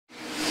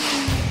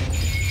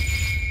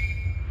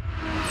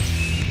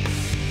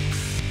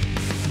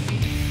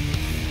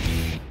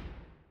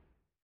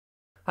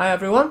Hi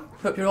everyone,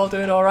 hope you're all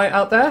doing alright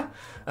out there.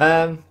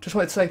 Just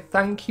wanted to say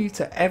thank you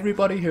to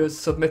everybody who has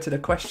submitted a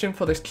question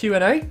for this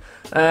Q&A.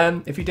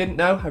 If you didn't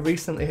know, I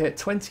recently hit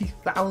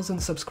 20,000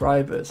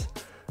 subscribers,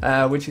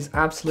 which is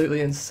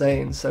absolutely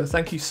insane. So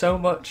thank you so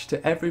much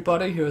to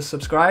everybody who has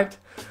subscribed.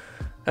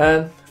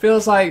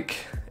 Feels like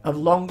a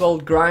long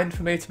old grind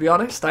for me, to be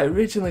honest. I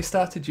originally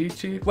started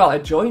YouTube, well, I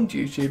joined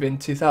YouTube in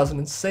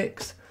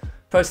 2006,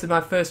 posted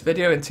my first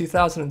video in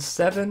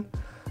 2007.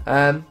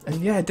 And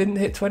yeah, I didn't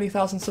hit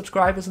 20,000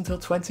 subscribers until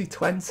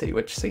 2020,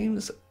 which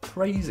seems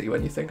crazy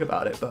when you think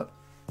about it, but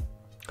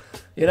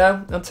you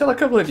know, until a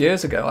couple of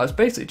years ago, I was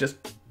basically just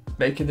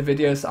making the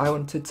videos I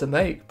wanted to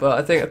make. But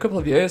I think a couple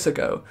of years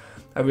ago,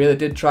 I really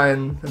did try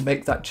and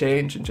make that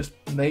change and just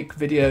make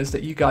videos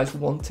that you guys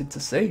wanted to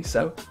see.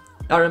 So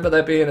I remember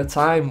there being a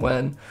time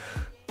when,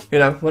 you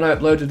know, when I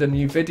uploaded a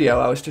new video,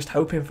 I was just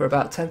hoping for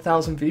about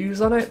 10,000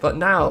 views on it, but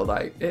now,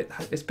 like,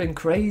 it's been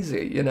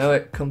crazy, you know,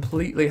 it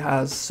completely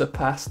has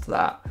surpassed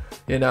that.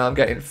 You know, I'm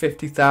getting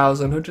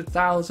 50,000,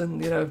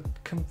 100,000, you know,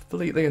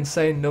 completely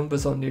insane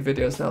numbers on new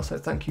videos now, so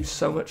thank you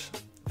so much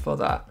for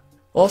that.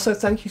 Also,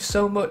 thank you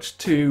so much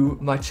to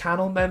my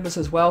channel members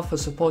as well for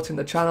supporting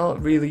the channel. I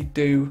really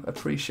do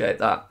appreciate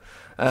that.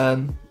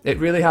 It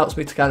really helps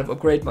me to kind of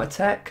upgrade my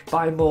tech,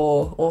 buy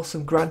more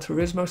awesome Gran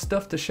Turismo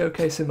stuff to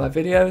showcase in my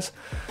videos,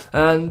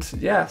 and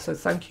yeah, so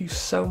thank you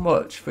so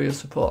much for your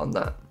support on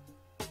that.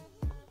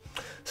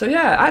 So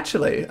yeah,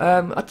 actually,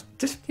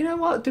 you know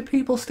what, do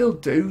people still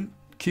do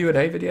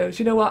Q&A videos?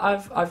 You know what,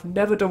 I've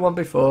never done one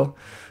before,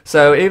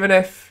 so even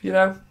if, you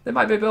know, they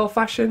might be a bit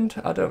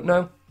old-fashioned, I don't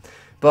know,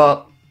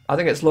 but I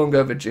think it's long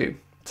overdue,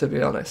 to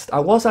be honest. I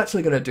was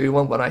actually going to do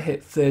one when I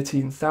hit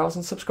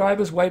 13,000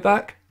 subscribers way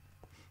back,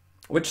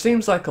 which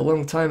seems like a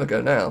long time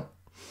ago now,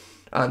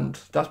 and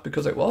that's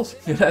because it was.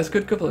 You know, it's a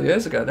good couple of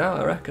years ago now,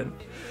 I reckon.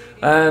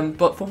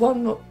 But for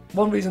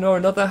one reason or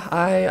another,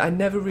 I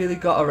never really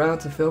got around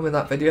to filming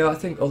that video. I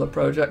think other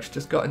projects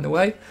just got in the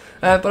way,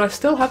 but I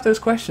still have those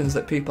questions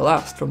that people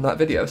asked from that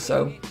video,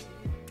 so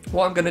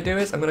what I'm going to do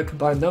is I'm going to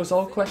combine those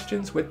old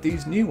questions with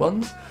these new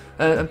ones,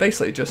 and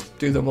basically just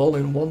do them all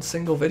in one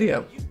single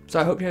video.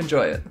 So I hope you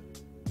enjoy it.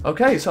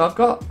 Okay, so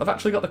I've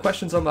actually got the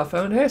questions on my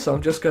phone here, so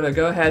I'm just going to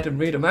go ahead and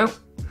read them out.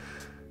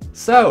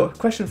 So,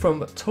 question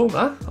from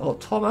Toma, or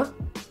Toma.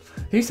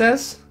 He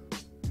says,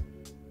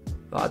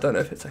 I don't know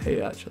if it's a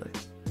he actually.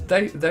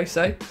 They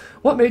say,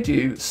 what made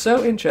you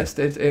so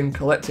interested in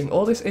collecting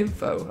all this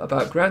info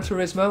about Gran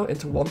Turismo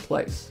into one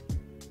place?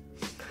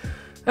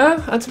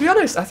 And to be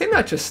honest, I think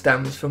that just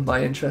stems from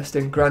my interest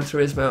in Gran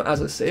Turismo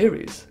as a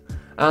series,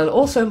 and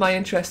also my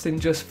interest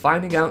in just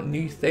finding out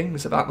new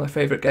things about my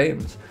favourite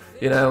games.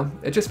 You know,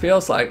 it just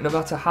feels like no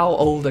matter how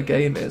old a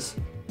game is,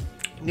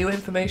 new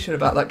information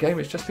about that game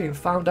is just being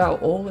found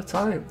out all the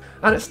time.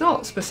 And it's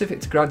not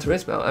specific to Gran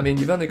Turismo. I mean,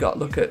 you've only got to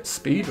look at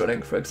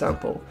speedrunning, for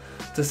example,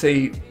 to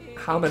see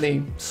how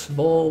many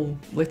small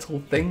little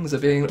things are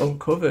being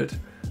uncovered,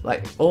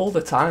 like, all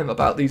the time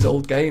about these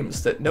old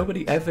games that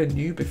nobody ever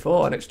knew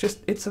before. And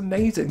it's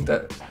amazing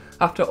that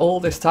after all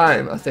this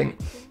time, I think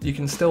you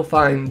can still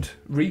find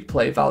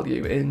replay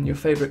value in your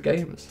favourite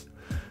games.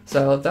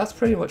 So that's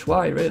pretty much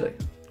why, really.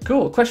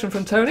 Cool, question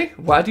from Tony.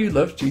 Why do you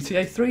love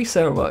GTA 3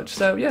 so much?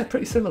 So yeah,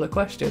 pretty similar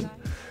question.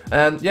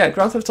 Yeah,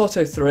 Grand Theft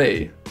Auto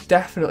 3,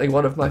 definitely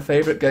one of my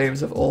favourite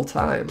games of all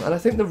time. And I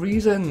think the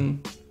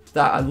reason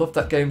that I love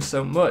that game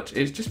so much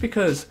is just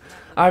because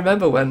I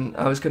remember when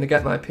I was going to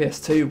get my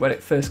PS2 when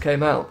it first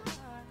came out,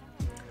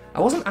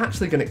 I wasn't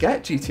actually going to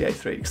get GTA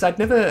 3 because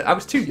I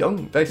was too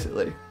young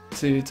basically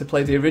to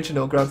play the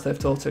original Grand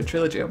Theft Auto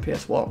trilogy on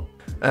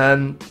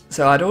PS1.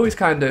 So I'd always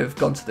kind of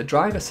gone to the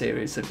Driver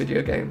series of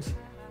video games.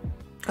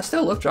 I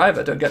still love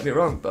Driver, don't get me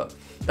wrong, but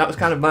that was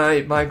kind of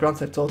my Grand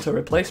Theft Auto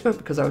replacement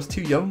because I was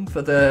too young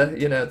for the,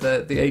 you know,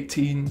 the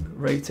 18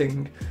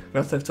 rating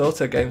Grand Theft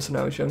Auto games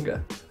when I was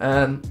younger.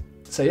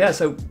 So yeah,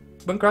 so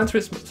when Grand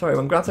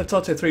Theft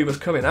Auto 3 was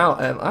coming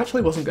out, I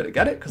actually wasn't going to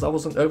get it because I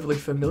wasn't overly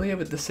familiar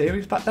with the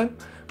series back then.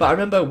 But I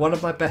remember one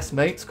of my best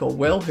mates called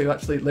Will, who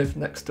actually lived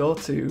next door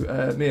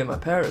to me and my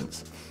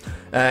parents.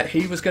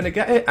 He was going to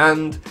get it,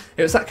 and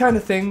it was that kind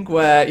of thing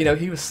where, you know,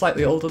 he was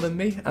slightly older than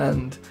me,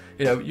 and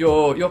you know,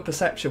 your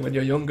perception when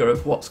you're younger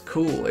of what's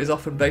cool is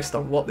often based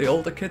on what the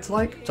older kids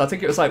like. So I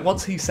think it was like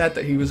once he said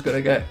that he was going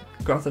to get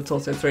Grand Theft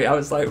Auto 3, I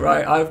was like,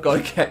 right, I've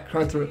got to get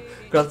Grand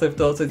Theft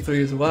Auto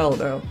 3 as well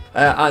now.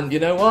 And you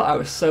know what? I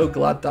was so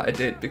glad that I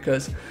did,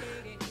 because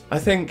I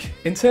think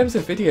in terms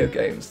of video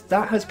games,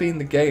 that has been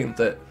the game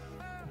that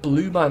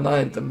blew my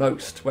mind the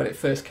most when it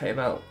first came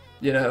out.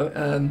 You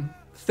know,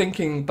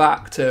 thinking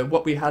back to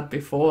what we had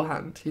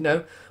beforehand, you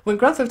know, when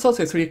Grand Theft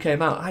Auto 3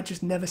 came out, I'd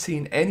just never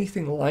seen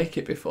anything like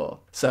it before.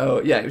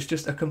 So yeah, it was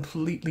just a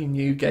completely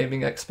new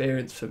gaming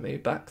experience for me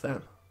back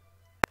then.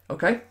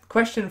 Okay,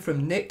 question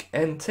from Nick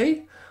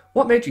NT.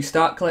 What made you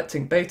start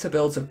collecting beta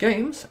builds of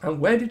games, and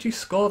where did you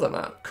score them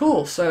at?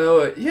 Cool,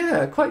 so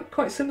yeah,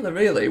 quite similar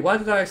really. Why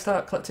did I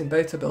start collecting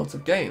beta builds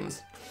of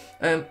games?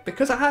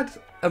 Because I had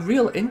a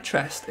real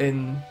interest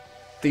in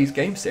these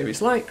game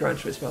series like Gran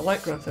Turismo,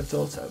 like Grand Theft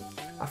Auto.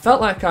 I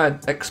felt like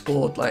I'd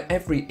explored like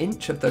every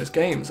inch of those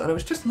games, and I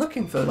was just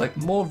looking for like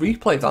more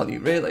replay value,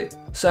 really.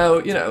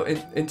 So, you know,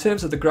 in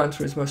terms of the Gran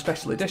Turismo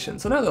Special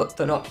Editions, I know that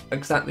they're not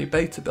exactly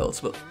beta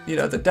builds, but, you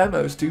know, the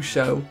demos do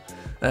show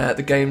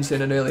the games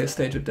in an earlier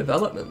stage of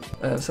development,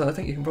 so I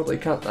think you can probably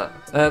count that.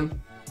 And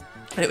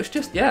it was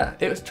just, yeah,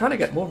 it was trying to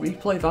get more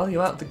replay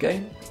value out of the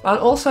game. And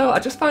also, I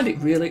just find it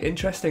really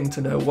interesting to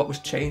know what was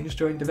changed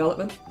during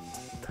development.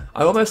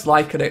 I almost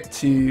liken it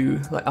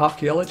to like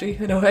archaeology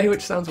in a way,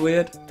 which sounds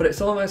weird, but it's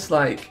almost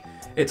like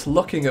it's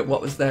looking at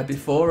what was there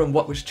before and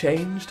what was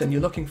changed, and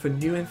you're looking for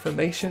new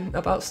information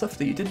about stuff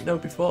that you didn't know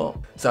before.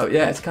 So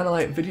yeah, it's kind of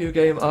like video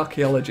game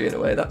archaeology in a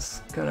way. That's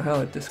kind of how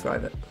I'd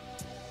describe it.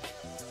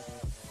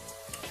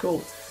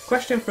 Cool.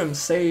 Question from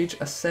Sage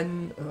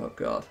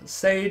Asensio.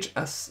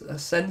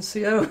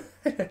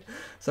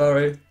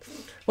 Sorry.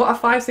 What are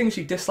 5 things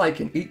you dislike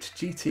in each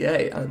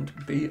GTA, and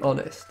be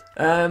honest?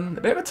 A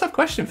bit of a tough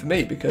question for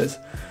me because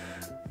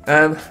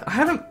I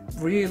haven't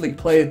really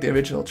played the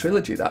original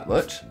trilogy that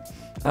much,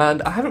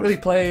 and I haven't really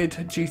played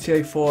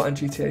GTA 4 and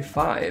GTA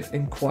 5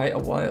 in quite a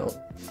while.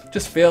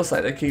 Just feels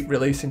like they keep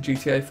releasing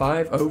GTA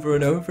 5 over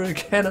and over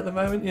again at the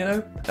moment, you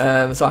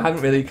know? So I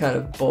haven't really kind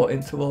of bought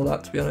into all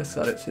that, to be honest.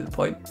 I don't see the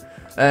point.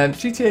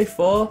 GTA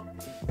 4,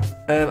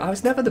 I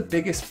was never the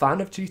biggest fan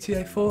of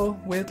GTA 4,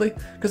 weirdly,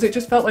 because it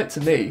just felt like,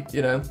 to me,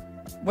 you know,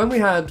 when we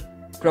had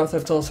Grand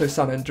Theft Auto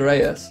San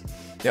Andreas,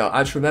 you know,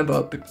 I just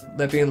remember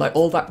there being like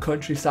all that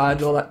countryside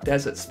and all that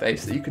desert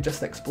space that you could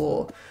just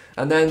explore.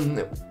 And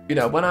then, you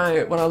know, when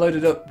I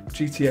loaded up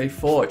GTA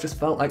 4, it just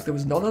felt like there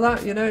was none of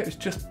that, you know, it was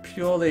just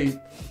purely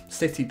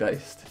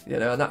city-based, you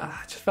know, and I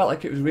just felt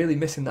like it was really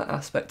missing that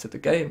aspect of the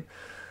game.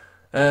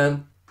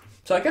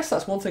 So I guess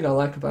that's one thing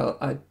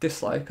I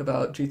dislike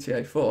about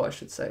GTA 4, I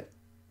should say.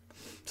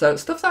 So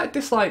stuff that I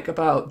dislike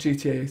about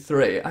GTA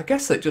 3, I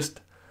guess it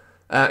just,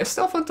 it's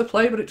still fun to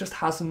play, but it just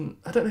hasn't,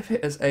 I don't know if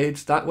it has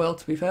aged that well,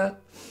 to be fair.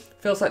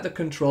 Feels like the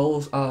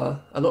controls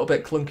are a little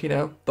bit clunky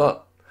now,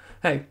 but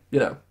hey, you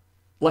know,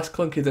 less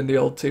clunky than the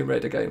old Tomb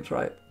Raider games,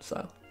 right?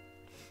 So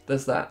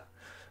there's that.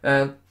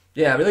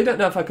 Yeah, I really don't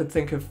know if I could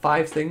think of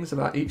 5 things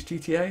about each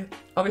GTA.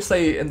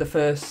 Obviously, in the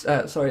first,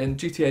 in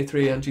GTA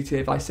 3 and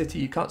GTA Vice City,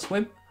 you can't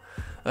swim.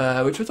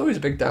 Which was always a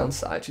big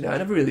downside, you know. I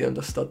never really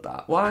understood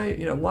that.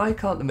 Why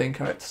can't the main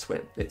character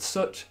swim? It's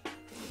such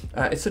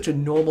a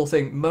normal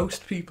thing.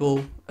 Most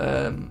people,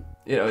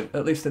 you know,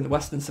 at least in the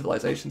Western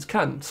civilizations,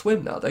 can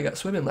swim now. They get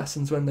swimming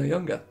lessons when they're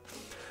younger.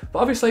 But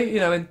obviously, you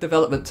know, in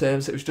development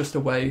terms, it was just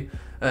a way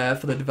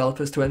for the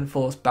developers to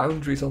enforce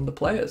boundaries on the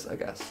players, I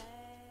guess.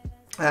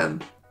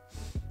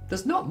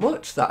 There's not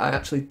much that I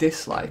actually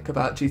dislike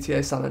about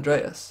GTA San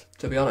Andreas,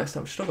 to be honest.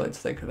 I'm struggling to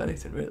think of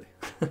anything, really.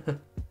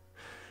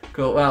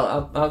 Cool,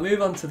 well, I'll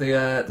move on to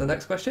the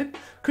next question.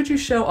 Could you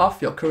show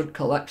off your current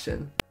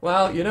collection?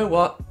 Well, you know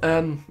what?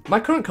 My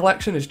current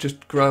collection has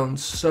just grown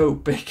so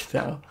big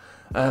now.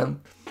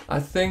 I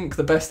think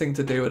the best thing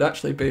to do would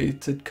actually be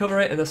to cover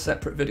it in a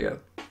separate video.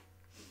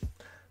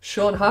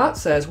 Sean Hart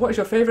says, what is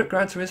your favourite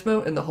Gran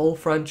Turismo in the whole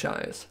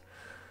franchise?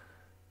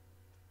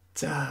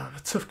 Damn, a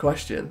tough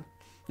question.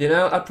 You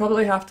know, I'd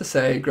probably have to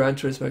say Gran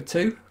Turismo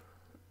 2,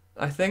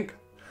 I think.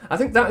 I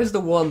think that is the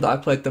one that I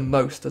played the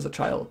most as a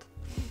child.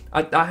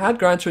 I had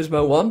Gran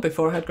Turismo 1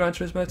 before I had Gran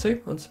Turismo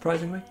 2,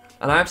 unsurprisingly,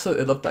 and I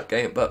absolutely loved that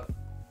game, but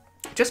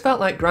it just felt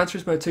like Gran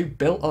Turismo 2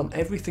 built on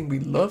everything we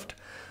loved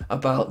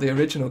about the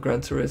original Gran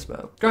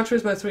Turismo. Gran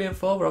Turismo 3 and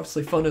 4 were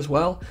obviously fun as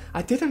well.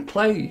 I didn't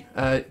play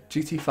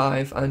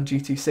GT5 and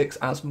GT6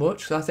 as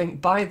much, so I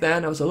think by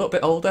then I was a little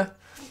bit older,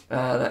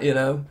 and you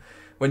know,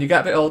 when you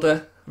get a bit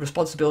older,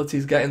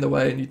 responsibilities get in the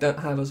way and you don't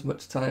have as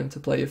much time to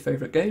play your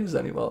favourite games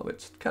anymore,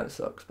 which kind of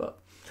sucks, but,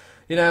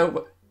 you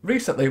know,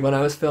 recently, when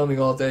I was filming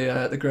all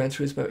the Gran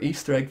Turismo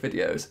Easter egg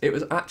videos, it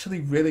was actually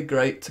really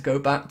great to go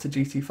back to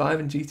GT5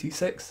 and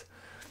GT6,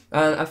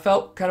 and I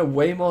felt kind of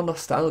way more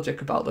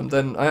nostalgic about them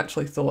than I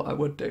actually thought I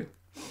would do.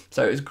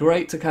 So it was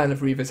great to kind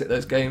of revisit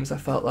those games. I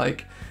felt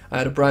like I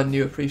had a brand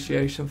new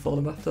appreciation for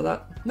them after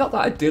that. Not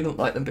that I didn't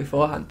like them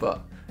beforehand,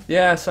 but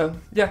yeah, so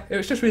yeah, it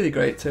was just really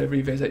great to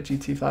revisit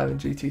GT5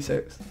 and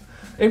GT6.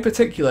 In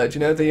particular, do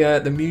you know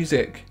the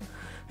music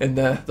in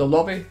the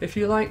lobby, if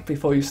you like,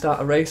 before you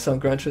start a race on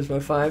Gran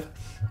Turismo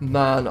 5,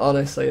 man,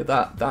 honestly,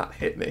 that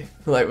hit me,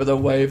 like with a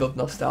wave of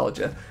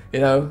nostalgia.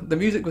 You know, the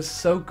music was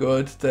so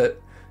good that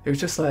it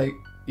was just like,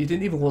 you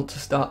didn't even want to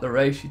start the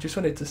race, you just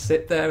wanted to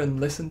sit there and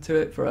listen to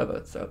it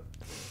forever, so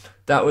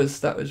that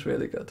was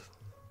really good.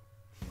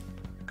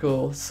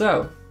 Cool,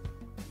 so,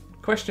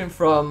 question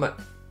from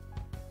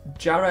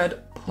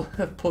Jared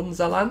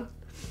Punzalan.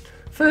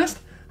 First,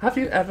 have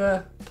you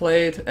ever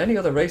played any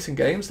other racing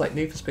games like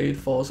Need for Speed,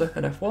 Forza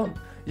and F1?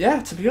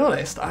 Yeah, to be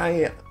honest,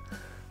 I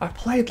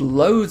played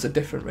loads of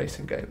different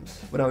racing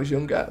games when I was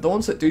younger. The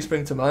ones that do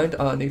spring to mind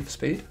are Need for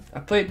Speed. I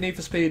played Need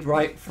for Speed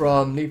right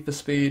from Need for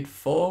Speed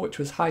 4, which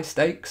was High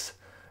Stakes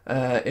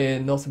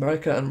in North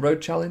America, and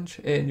Road Challenge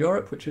in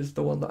Europe, which is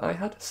the one that I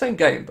had. Same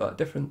game, but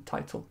different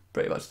title,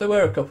 pretty much. There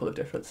were a couple of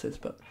differences,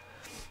 but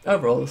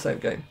overall the same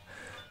game.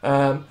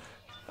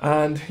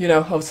 And, you know,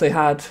 obviously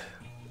had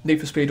Need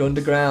for Speed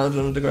Underground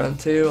and Underground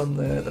 2 on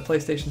the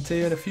PlayStation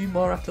 2, and a few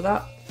more after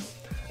that.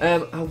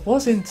 I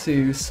was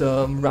into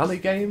some rally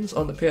games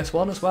on the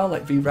PS1 as well,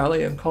 like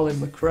V-Rally and Colin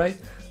McRae.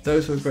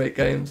 Those were great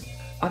games.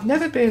 I've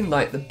never been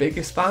like the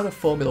biggest fan of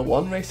Formula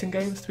 1 racing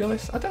games, to be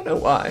honest. I don't know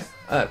why,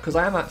 because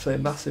I am actually a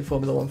massive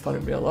Formula 1 fan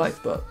in real life,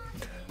 but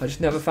I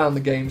just never found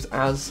the games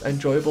as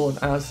enjoyable and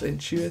as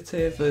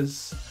intuitive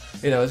as,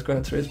 as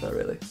Gran Turismo,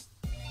 really.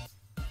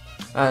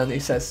 And he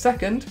says,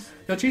 second,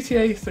 your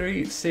GTA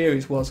 3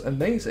 series was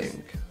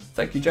amazing.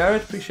 Thank you,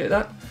 Jared, appreciate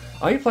that.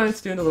 Are you planning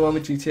to do another one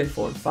with GTA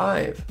 4 and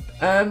 5?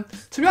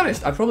 To be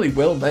honest, I probably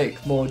will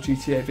make more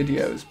GTA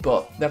videos,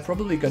 but they're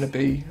probably going to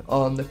be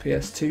on the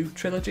PS2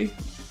 trilogy.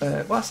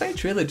 Well, I say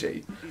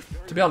trilogy.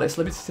 To be honest,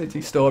 Liberty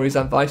City Stories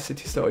and Vice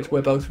City Stories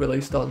were both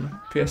released on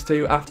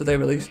PS2 after they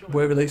were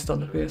released on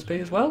the PSP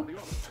as well.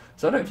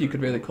 So I don't know if you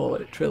could really call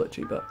it a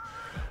trilogy, but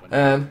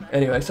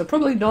anyway, so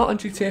probably not on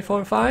GTA 4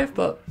 and 5,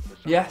 but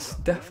yes,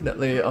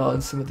 definitely on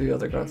some of the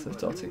other Grand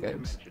Theft Auto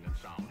games.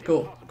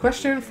 Cool.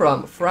 Question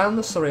from Fran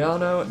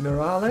Soriano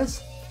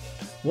Morales.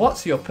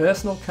 What's your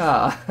personal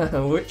car?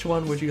 Which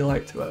one would you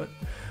like to own?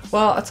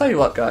 Well, I'll tell you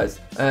what,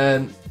 guys.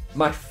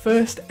 My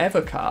first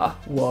ever car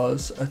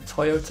was a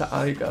Toyota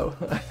Aygo,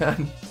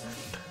 and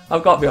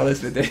I've got to be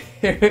honest with you,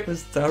 it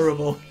was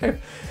terrible.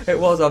 It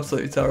was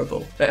absolutely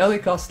terrible. It only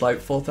cost like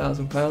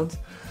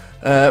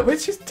 £4,000,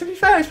 which is, to be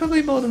fair, is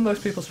probably more than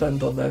most people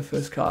spend on their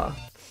first car.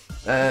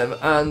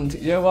 And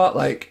you know what?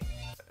 Like,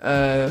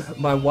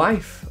 my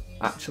wife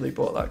actually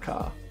bought that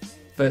car.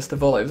 First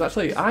of all, it was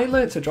actually, I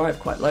learnt to drive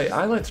quite late.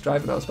 I learnt to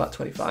drive when I was about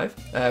 25,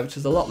 which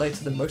is a lot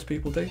later than most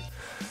people do.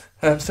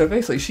 So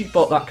basically, she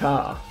bought that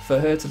car for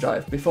her to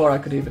drive before I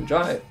could even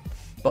drive.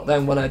 But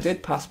then when I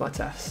did pass my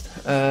test,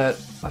 I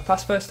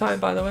passed first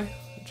time, by the way.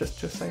 Just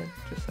saying.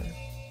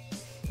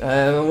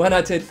 When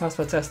I did pass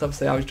my test,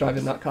 obviously I was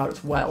driving that car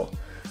as well,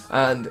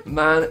 and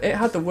man, it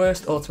had the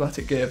worst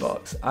automatic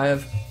gearbox I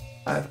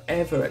have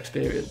ever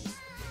experienced.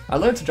 I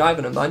learned to drive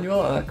in a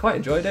manual and I quite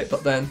enjoyed it,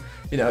 but then,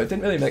 it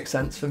didn't really make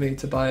sense for me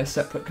to buy a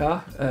separate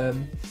car.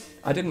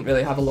 I didn't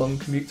really have a long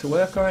commute to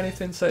work or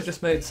anything, so it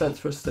just made sense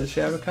for us to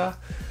share a car.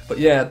 But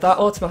yeah, that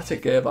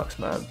automatic gearbox,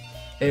 man,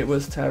 it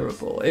was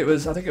terrible. I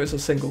think it was a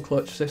single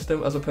clutch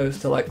system as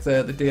opposed to like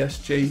the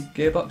DSG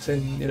gearbox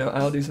in,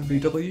 Audis and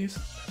VWs.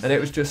 And it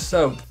was just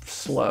so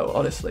slow,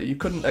 honestly. You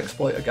couldn't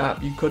exploit a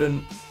gap, you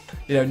couldn't,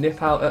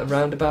 nip out at a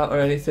roundabout or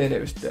anything.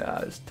 It was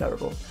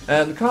terrible.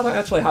 The car that I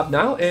actually have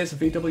now is a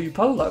VW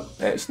Polo.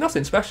 It's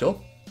nothing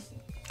special.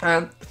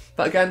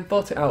 But again,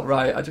 bought it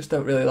outright. I just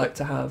don't really like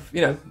to have,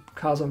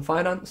 cars on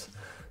finance.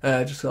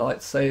 Just I like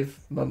to save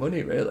my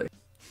money, really.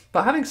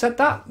 But having said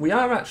that, we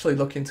are actually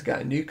looking to get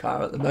a new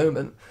car at the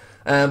moment.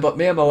 But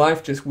me and my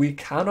wife we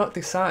cannot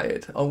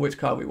decide on which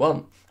car we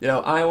want.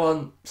 I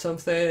want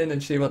something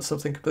and she wants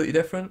something completely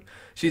different.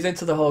 She's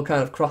into the whole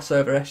kind of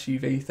crossover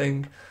SUV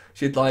thing.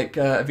 She'd like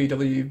a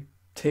VW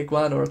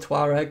Tiguan or a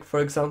Touareg,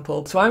 for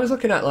example. So I was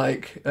looking at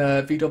like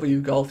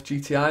VW Golf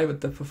GTI with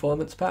the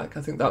performance pack.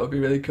 I think that would be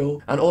really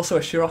cool. And also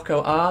a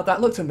Scirocco R. That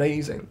looked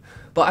amazing.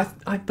 But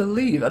I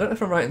believe, I don't know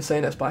if I'm right in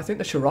saying this, but I think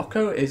the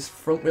Scirocco is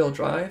front wheel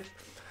drive.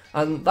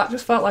 And that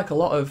just felt like a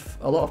lot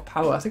of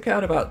power. I think it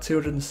had about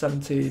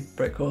 270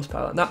 brake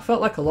horsepower, and that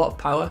felt like a lot of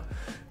power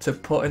to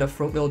put in a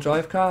front wheel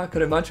drive car. I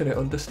could imagine it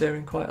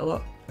understeering quite a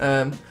lot.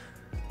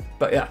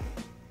 But yeah.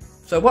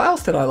 So what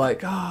else did I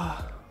like?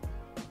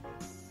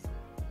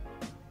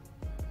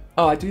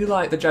 Oh, I do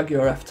like the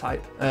Jaguar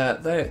F-Type.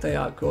 They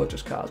are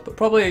gorgeous cars, but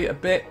probably a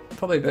bit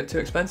too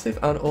expensive,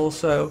 and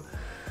also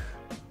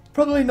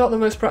probably not the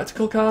most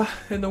practical car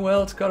in the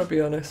world. Gotta be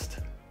honest.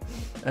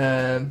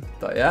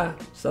 But yeah,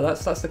 so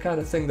that's the kind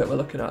of thing that we're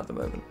looking at the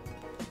moment.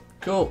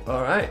 Cool.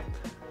 All right.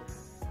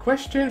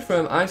 Question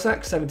from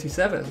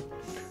Isaac77.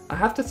 I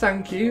have to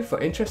thank you for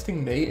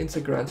interesting me into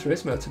Gran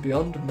Turismo to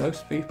beyond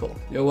most people.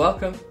 You're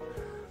welcome.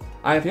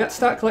 I have yet to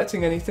start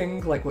collecting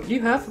anything like what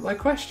you have. My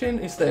question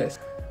is this.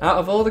 Out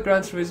of all the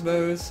Gran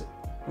Turismos,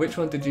 which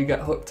one did you get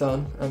hooked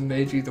on and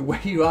made you the way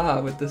you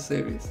are with the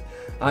series?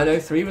 I know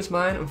 3 was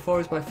mine and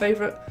 4 is my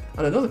favourite.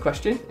 And another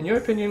question, in your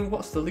opinion,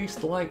 what's the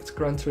least liked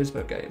Gran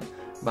Turismo game?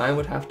 Mine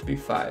would have to be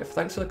 5.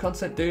 Thanks for the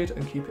content, dude,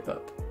 and keep it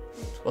up.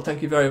 Well,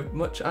 thank you very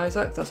much,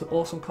 Isaac. That's an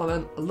awesome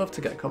comment. I love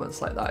to get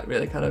comments like that. It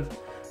really kind of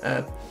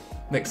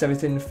makes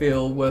everything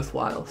feel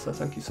worthwhile, so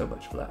thank you so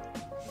much for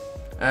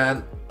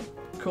that.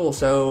 Cool,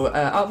 so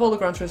out of all the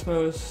Gran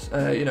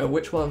Turismos,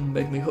 which one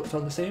made me hooked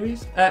on the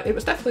series? It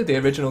was definitely the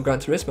original Gran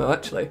Turismo,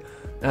 actually.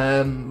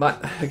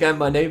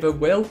 My neighbour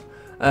Will,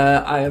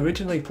 I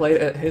originally played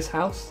it at his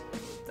house,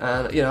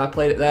 and I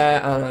played it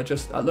there, and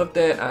I loved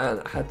it,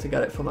 and I had to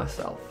get it for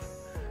myself.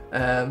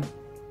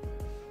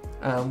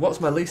 What's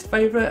my least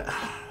favourite?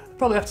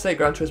 Probably have to say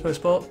Gran Turismo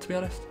Sport, to be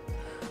honest.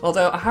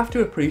 Although I have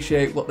to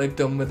appreciate what they've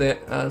done with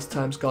it as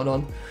time's gone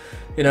on.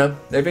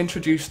 They've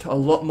introduced a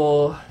lot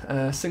more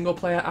single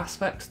player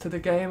aspects to the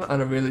game,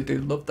 and I really do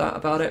love that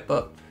about it.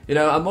 But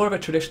I'm more of a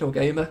traditional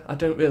gamer. I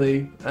don't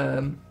really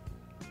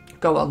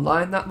go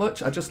online that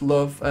much. I just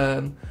love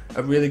a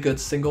really good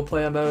single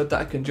player mode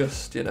that I can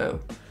just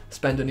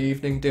spend an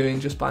evening doing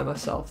just by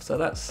myself. So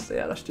that's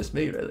just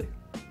me really.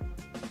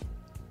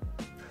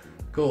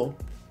 Cool.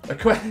 A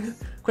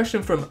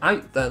question from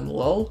Ike then,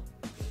 lol.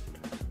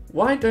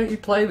 Why don't you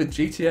play with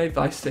GTA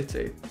Vice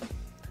City?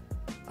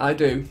 I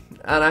do,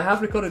 and I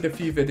have recorded a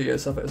few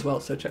videos of it as well,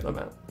 so check them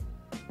out.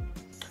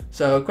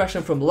 So a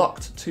question from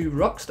Locked to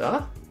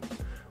Rockstar.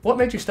 What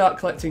made you start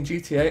collecting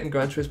GTA and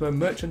Gran Turismo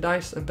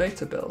merchandise and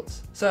beta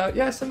builds? So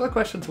yeah, similar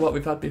question to what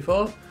we've had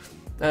before.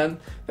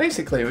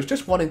 Basically, it was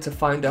just wanting to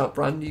find out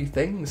brand new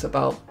things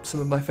about some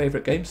of my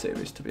favourite game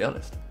series, to be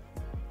honest.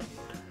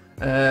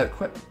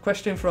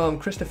 Question from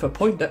Christopher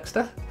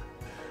Poindexter.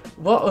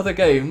 What other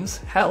games,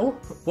 hell,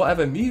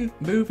 whatever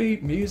movie,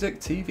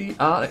 music, TV,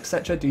 art,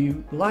 etc. do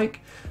you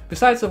like,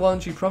 besides the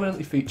ones you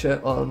prominently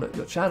feature on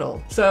your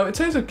channel? So in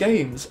terms of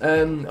games,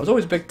 I was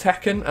always a big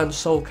Tekken and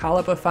Soul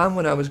Calibur fan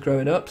when I was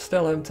growing up,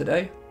 still am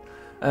today.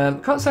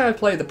 Can't say I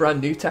play the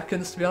brand new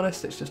Tekkens, to be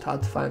honest, it's just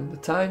hard to find the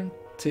time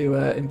to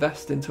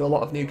invest into a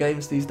lot of new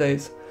games these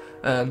days.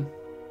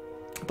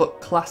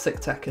 But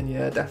classic Tekken,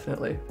 yeah,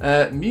 definitely.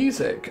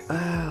 Music,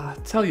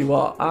 tell you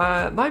what,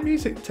 my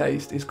music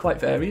taste is quite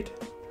varied.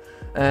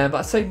 But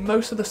I'd say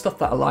most of the stuff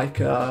that I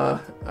like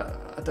are,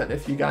 I don't know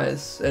if you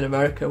guys in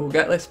America will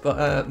get this,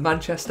 but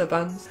Manchester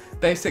bands.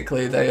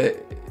 Basically,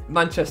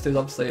 Manchester is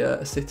obviously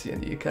a city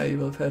in the UK, you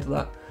will have heard of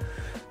that.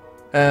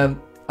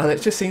 And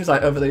it just seems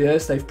like over the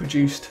years they've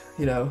produced,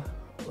 you know,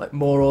 like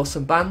more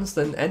awesome bands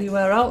than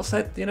anywhere else.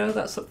 You know,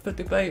 that's up for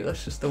debate,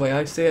 that's just the way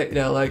I see it, you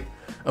know, like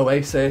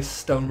Oasis,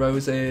 Stone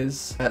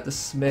Roses, The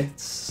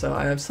Smiths, so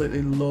I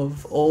absolutely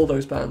love all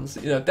those bands,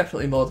 you know,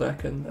 definitely more than I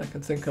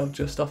can think of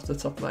just off the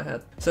top of my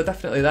head. So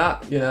definitely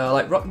that, you know, I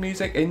like rock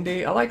music,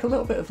 indie, I like a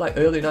little bit of like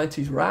early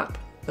 90s rap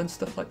and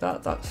stuff like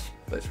that, that's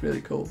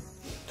really cool.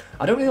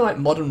 I don't really like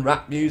modern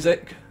rap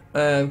music,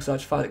 because I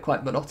just find it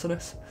quite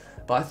monotonous,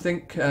 but I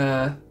think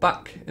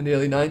back in the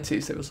early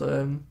 90s it was,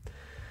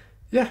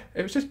 yeah,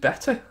 it was just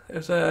better, it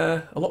was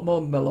a lot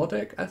more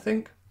melodic, I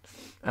think.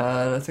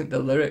 And I think the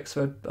lyrics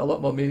were a lot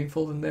more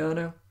meaningful than they are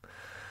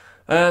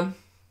now.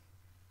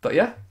 But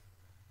yeah,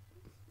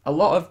 a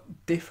lot of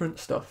different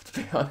stuff,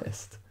 to be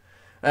honest.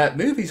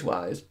 Movies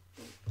wise,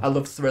 I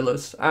love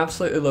thrillers. I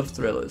absolutely love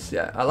thrillers,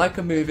 yeah. I like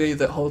a movie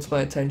that holds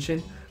my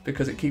attention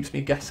because it keeps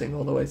me guessing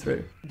all the way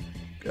through.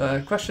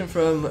 Question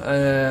from,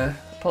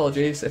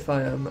 apologies if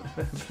I am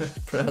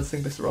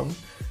pronouncing this wrong.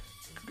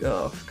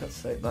 Oh, for God's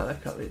sake, man, I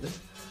can't read this.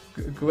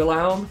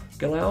 Guillaume?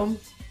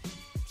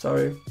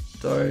 Sorry.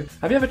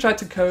 Have you ever tried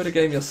to code a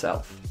game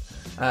yourself?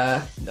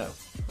 No,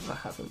 I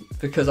haven't,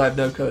 because I have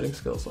no coding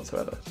skills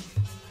whatsoever.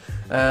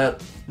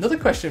 Another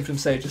question from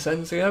Sage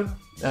Asensio.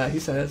 He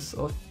says,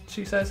 or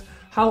she says,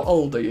 how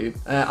old are you?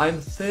 I'm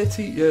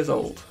 30 years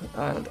old,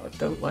 and I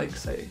don't like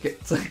saying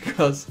it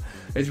because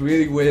it's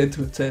really weird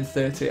to have turned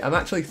 30. I'm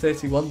actually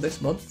 31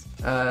 this month.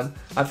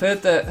 I've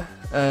heard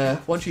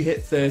that once you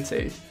hit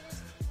 30,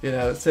 you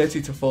know,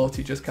 30 to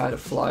 40 just kind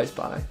of flies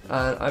by,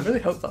 and I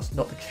really hope that's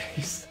not the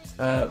case.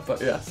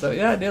 But yeah, so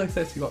yeah, nearly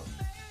 31.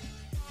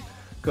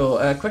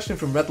 Cool. Question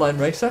from Redline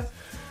Racer.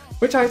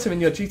 Which item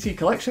in your GT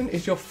collection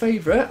is your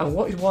favourite, and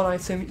what is one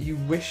item you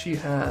wish you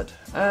had?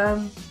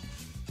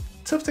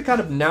 Tough to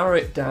kind of narrow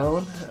it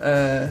down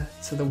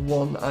to the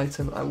one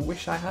item I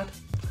wish I had.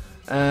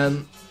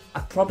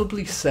 I'd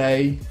probably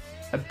say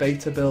a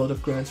beta build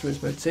of Gran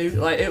Turismo 2.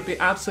 Like, it would be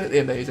absolutely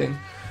amazing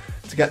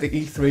to get the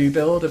E3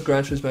 build of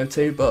Gran Turismo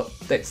 2, but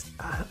it's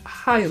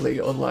highly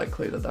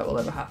unlikely that that will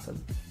ever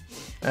happen.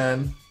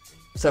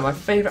 So my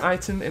favourite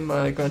item in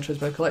my Gran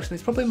Turismo collection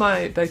is probably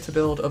my beta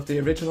build of the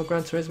original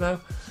Gran Turismo.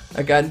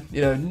 Again,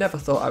 you know, never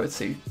thought I would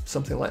see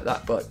something like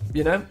that, but,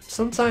 you know,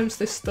 sometimes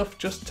this stuff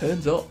just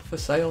turns up for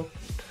sale.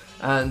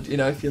 And, you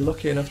know, if you're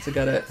lucky enough to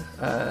get it,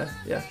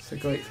 yeah, it's a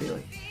great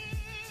feeling.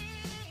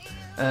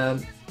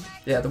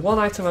 Yeah, the one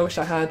item I wish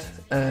I had,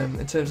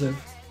 in terms of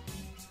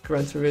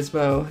Gran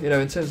Turismo, you know,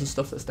 in terms of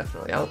stuff that's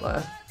definitely out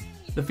there,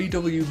 the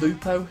VW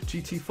Lupo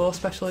GT4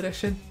 Special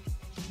Edition,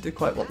 do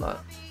quite want that.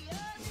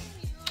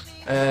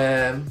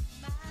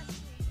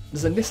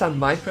 There's a Nissan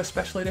Micra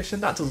Special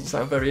Edition. That doesn't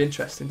sound very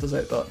interesting, does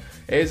it? But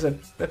it is a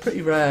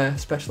pretty rare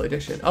Special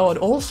Edition. Oh, and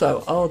also,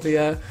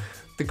 the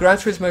Gran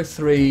Turismo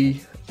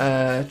 3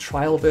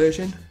 trial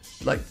version.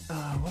 Like,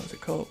 what was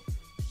it called?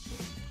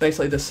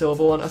 Basically the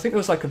silver one. I think there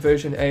was like a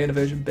version A and a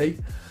version B,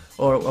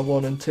 or a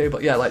 1 and 2.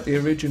 But yeah, like the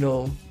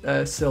original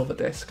silver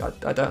disc.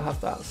 I don't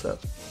have that, so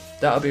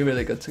that would be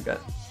really good to get.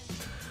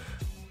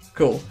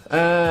 Cool.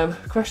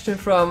 Question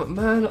from,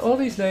 man, all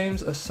these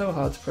names are so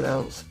hard to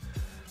pronounce.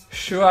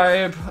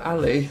 Shuaib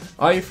Ali,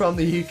 are you from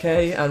the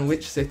UK and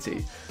which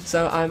city?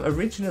 So I'm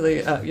originally,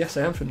 yes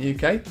I am from the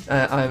UK,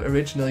 I'm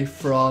originally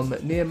from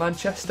near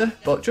Manchester,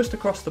 but just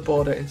across the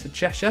border into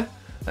Cheshire.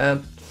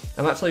 I'm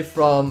actually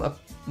from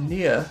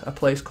near a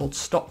place called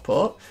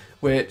Stockport,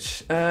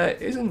 which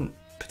isn't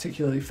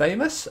particularly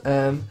famous.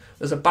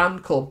 There's a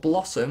band called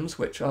Blossoms,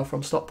 which are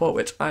from Stockport,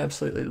 which I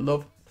absolutely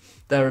love.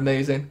 They're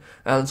amazing.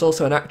 And there's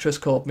also an actress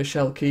called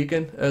Michelle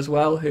Keegan as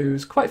well,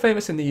 who's quite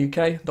famous in the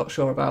UK, not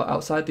sure about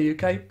outside the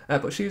UK,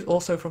 but she's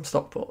also from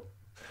Stockport.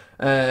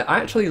 I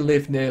actually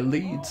live near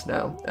Leeds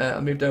now. I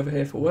moved over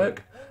here for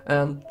work,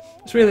 and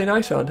it's really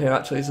nice around here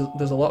actually.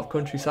 There's a lot of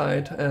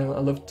countryside, and I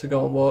love to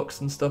go on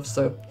walks and stuff,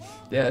 so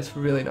yeah, it's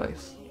really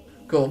nice.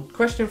 Cool.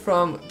 Question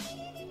from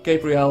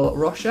Gabriel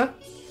Rocha.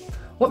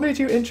 What made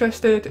you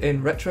interested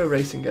in retro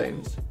racing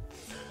games?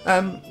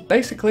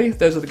 Basically,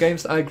 those are the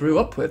games that I grew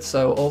up with,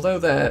 so although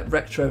they're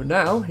retro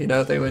now, you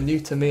know, they were new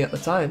to me at the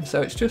time,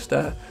 so it's just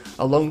a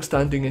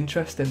long-standing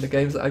interest in the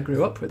games that I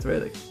grew up with,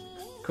 really.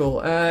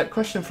 Cool.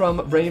 Question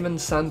from Raymond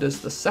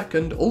Sanders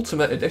II,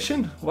 Ultimate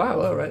Edition.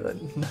 Wow, alright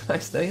then,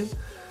 nice name.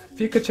 If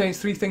you could change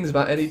 3 things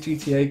about any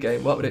GTA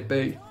game, what would it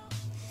be?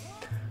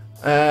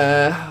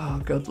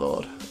 Oh, good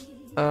lord.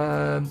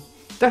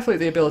 Definitely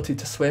the ability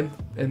to swim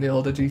in the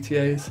older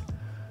GTAs.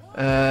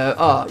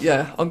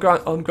 Yeah, on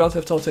Grand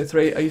Theft Auto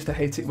 3, I used to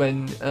hate it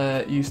when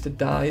you used to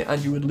die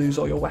and you would lose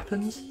all your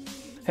weapons.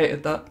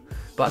 Hated that.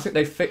 But I think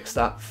they fixed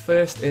that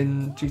first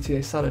in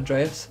GTA San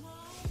Andreas.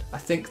 I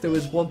think there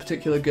was one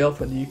particular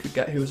girlfriend you could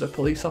get who was a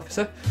police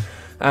officer,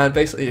 and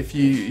basically if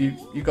you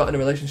got in a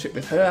relationship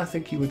with her, I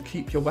think you would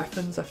keep your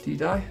weapons after you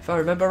die. If I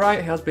remember right,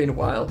 it has been a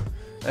while.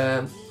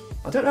 I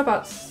don't know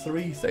about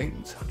 3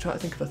 things. I'm trying to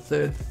think of a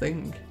 3rd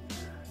thing.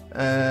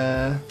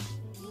 I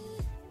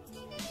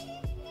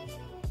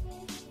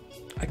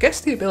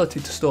guess the ability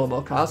to store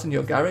more cars in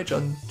your garage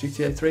on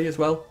GTA 3 as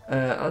well,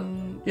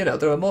 and you know,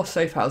 there are more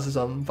safe houses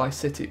on Vice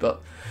City,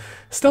 but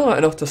still not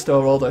enough to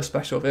store all those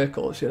special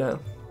vehicles, you know.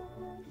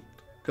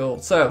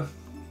 Cool. So,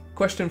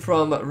 question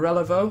from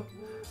Relevo.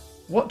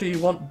 What do you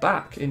want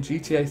back in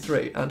GTA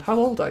 3 and how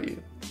old are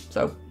you?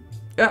 So,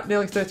 yeah,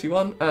 nearly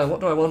 31, and what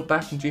do I want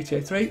back in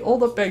GTA 3? All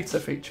the beta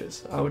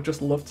features. I would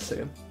just love to see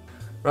them.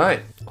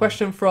 Right,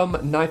 question from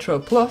Nitro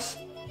Plus.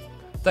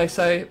 They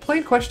say,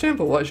 plain question,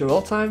 but what is your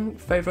all-time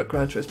favourite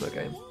Gran Turismo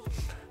game?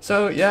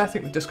 So yeah, I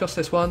think we've discussed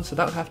this one, so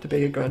that would have to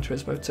be a Gran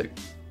Turismo 2.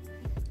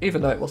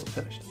 Even though it wasn't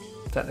finished,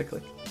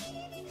 technically.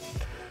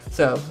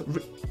 So,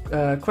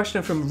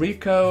 question from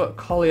Rico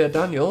Collier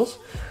Daniels.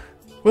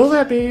 Will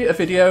there be a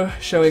video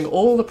showing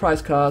all the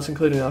prize cards,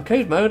 including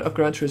arcade mode, of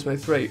Gran Turismo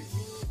 3?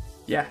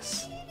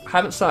 Yes. I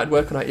haven't started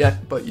working on it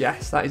yet, but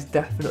yes, that is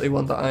definitely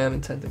one that I am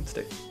intending to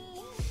do.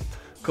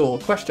 Cool.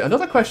 Question.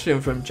 Another question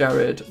from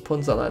Jared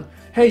Punzalan.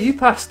 Hey, you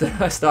passed...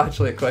 That's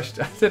actually a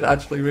question. I didn't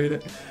actually read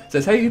it. It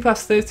says, hey, you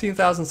passed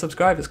 13,000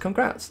 subscribers.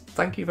 Congrats.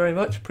 Thank you very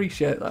much.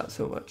 Appreciate that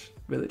so much.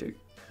 Really do.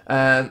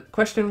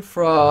 Question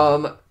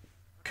from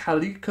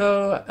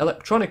Calico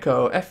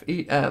Electronico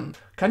FEM.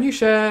 Can you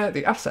share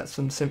the assets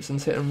from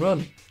Simpsons Hit and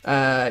Run?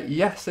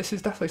 Yes, this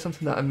is definitely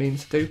something that I mean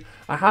to do.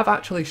 I have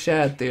actually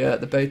shared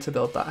the beta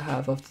build that I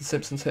have of the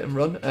Simpsons Hit and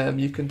Run.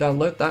 You can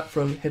download that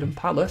from Hidden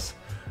Palace.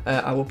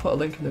 I will put a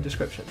link in the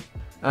description.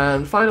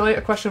 And finally,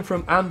 a question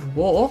from And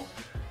War.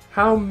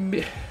 How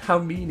many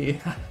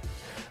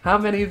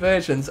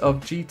versions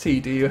of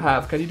GT do you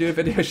have? Can you do a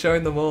video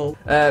showing them all?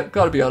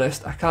 Gotta be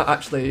honest, I can't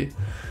actually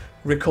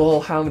recall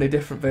how many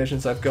different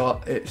versions I've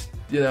got. It's,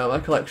 you know, my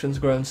collection's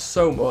grown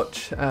so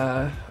much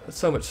so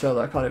that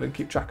I can't even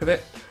keep track of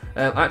it.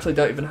 I actually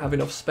don't even have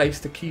enough space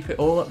to keep it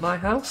all at my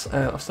house.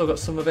 I've still got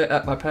some of it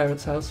at my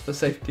parents' house for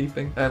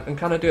safekeeping. And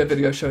can I do a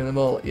video showing them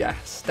all?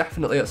 Yes,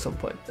 definitely at some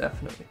point,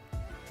 definitely.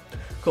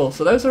 Cool,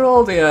 so those are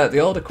all the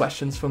older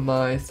questions from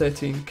my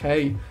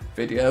 13K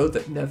video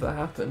that never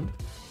happened.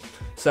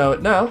 So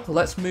now,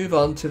 let's move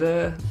on to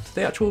the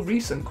actual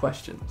recent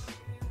questions.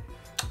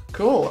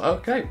 Cool,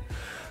 okay.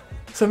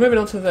 So moving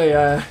on to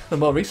the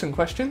more recent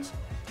questions.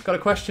 Got a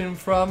question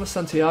from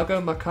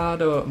Santiago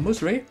Mercado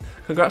Musri.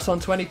 Congrats on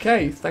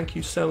 20k. Thank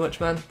you so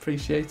much, man.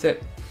 Appreciate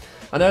it.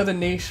 I know the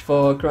niche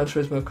for Gran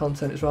Turismo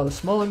content is rather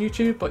small on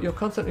YouTube, but your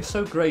content is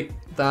so great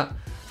that,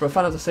 for a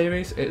fan of the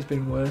series, it has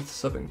been worth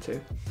subbing to.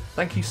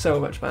 Thank you so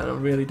much, man. I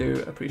really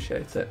do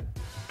appreciate it.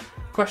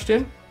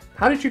 Question.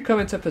 How did you come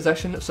into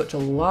possession of such a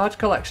large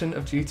collection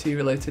of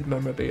GT-related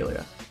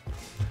memorabilia?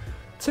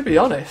 To be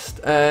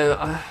honest,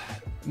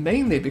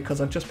 mainly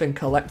because I've just been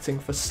collecting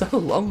for so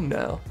long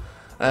now.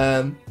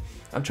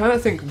 I'm trying to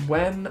think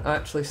when I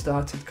actually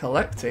started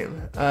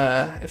collecting.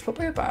 It's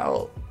probably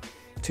about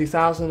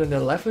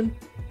 2011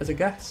 as a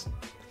guess.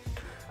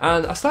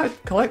 And I started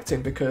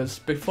collecting because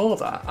before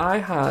that I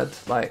had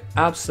like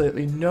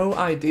absolutely no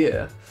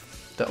idea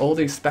that all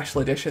these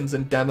special editions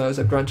and demos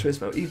of Gran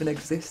Turismo even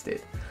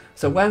existed.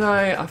 So when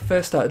I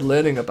first started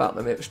learning about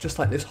them, it was just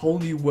like this whole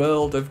new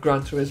world of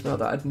Gran Turismo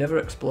that I'd never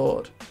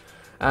explored.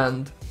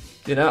 And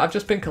you know, I've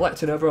just been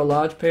collecting over a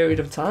large period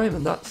of time,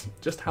 and that's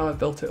just how I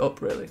built it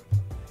up, really.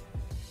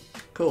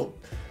 Cool.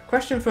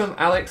 Question from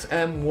Alex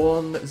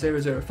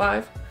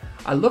M1005.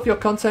 I love your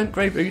content,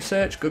 great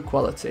research, good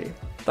quality.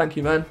 Thank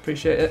you, man,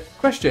 appreciate it.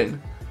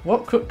 Question.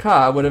 What cut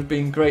car would have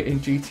been great in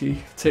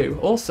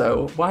GT2?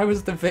 Also, why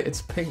was the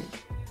Vitteds pink?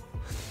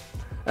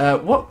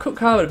 What cut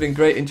car would have been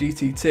great in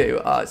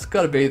GT2? It's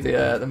got to be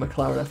the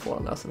McLaren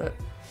F1, hasn't it?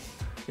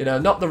 You know,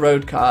 not the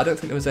road car. I don't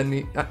think there was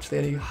actually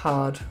any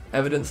hard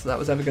evidence that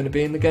was ever going to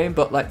be in the game,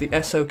 but like the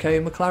SOK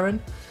McLaren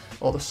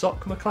or the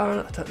SOC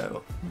McLaren, I don't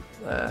know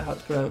how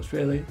it's pronounced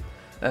really.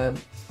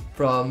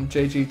 From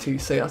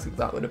JGTC, I think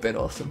that would have been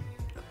awesome.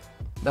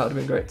 That would have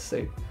been great to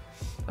see.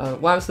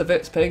 Why was the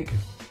Vits pink?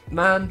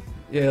 Man,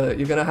 you're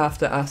going to have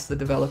to ask the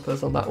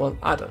developers on that one.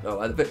 I don't know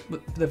why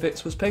the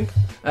Vits was pink.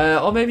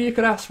 Or maybe you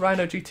could ask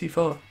Rhino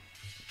GT4.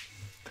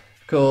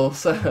 Cool,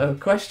 so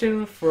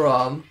question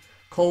from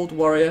Cold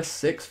Warrior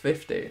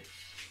 650.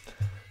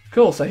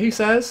 Cool, so he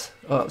says,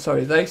 oh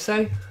sorry, they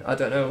say, I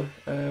don't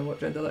know what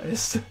gender that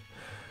is.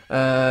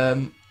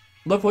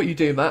 Love what you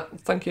do, Matt,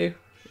 thank you,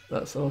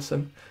 that's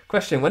awesome.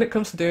 Question, when it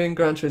comes to doing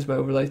Gran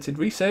Turismo related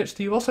research,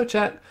 do you also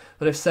check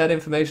that if said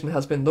information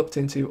has been looked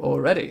into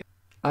already?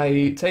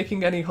 I.e.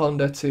 taking any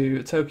Honda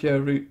to Tokyo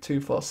Route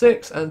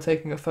 246 and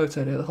taking a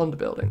photo near the Honda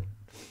building.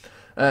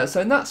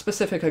 So in that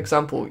specific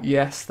example,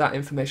 yes, that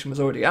information was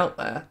already out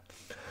there.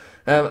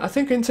 I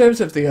think in terms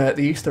of the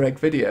Easter egg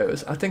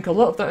videos, I think a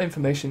lot of that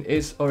information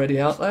is already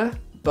out there,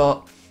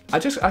 but I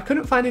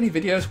couldn't find any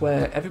videos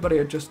where everybody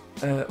had just,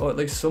 or at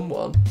least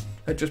someone,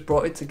 had just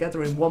brought it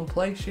together in one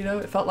place, you know?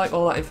 It felt like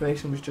all that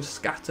information was just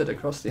scattered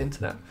across the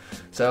internet.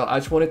 So I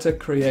just wanted to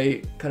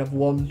create kind of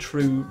one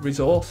true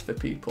resource for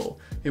people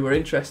who were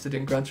interested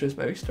in Gran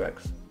Turismo Easter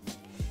eggs.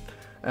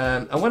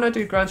 And when I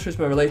do Gran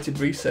Turismo related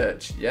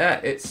research, yeah,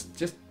 it's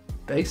just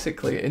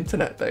basically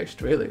internet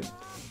based, really.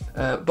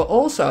 But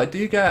also I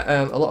do get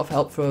a lot of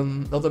help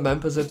from other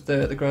members of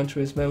the Gran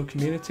Turismo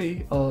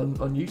community on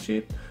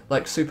YouTube,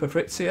 like Super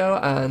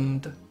Fritzio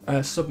and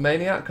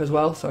Submaniac as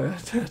well. Sorry,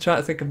 I'm trying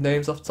to think of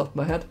names off the top of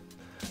my head.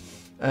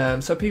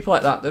 So people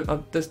like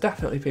that, there's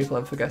definitely people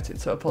I'm forgetting,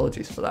 so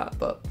apologies for that.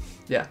 But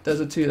yeah,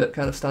 those are two that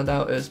kind of stand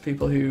out as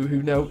people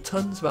who know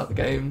tons about the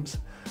games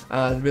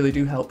and really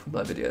do help with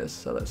my videos,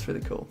 so that's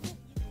really cool.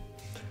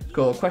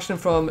 Cool, question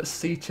from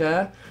C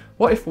Chair.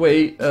 What if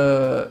we,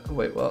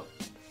 wait, what?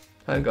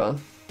 Hang on.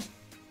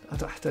 I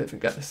don't even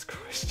get this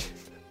question.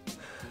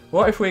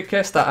 What if we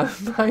kissed at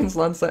Mine's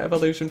Lancer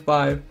Evolution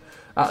 5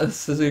 at a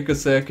Suzuka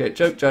circuit?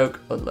 Joke, joke,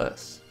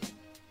 unless.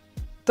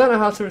 Don't know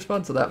how to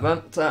respond to that,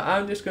 man, so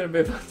I'm just going to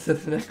move on to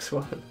the next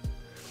one.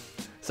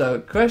 So,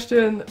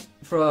 question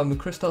from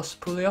Christos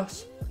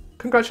Poulios.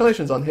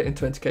 Congratulations on hitting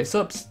 20k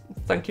subs.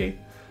 Thank you.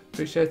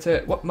 Appreciate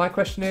it. My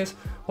question is,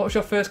 what was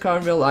your first car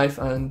in real life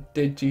and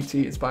did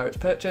GT inspire its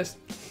purchase?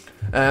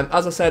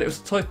 As I said, it was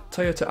a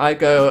Toyota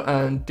Aygo,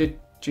 and did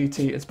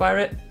GT inspire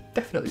it?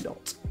 Definitely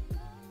not.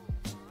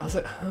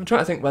 I'm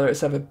trying to think whether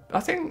it's ever, I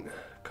think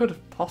could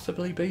have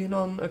possibly been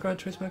on a Gran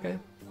Turismo game,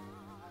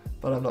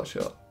 but I'm not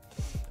sure.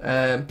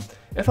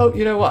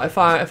 You know what, if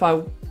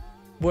I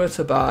were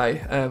to buy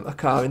a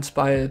car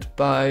inspired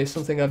by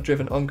something I've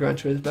driven on Gran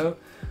Turismo,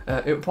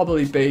 it would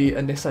probably be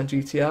a Nissan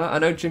GTR. I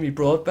know Jimmy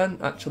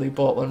Broadbent actually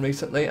bought one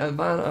recently, and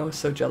man, I was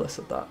so jealous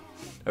of that.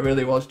 I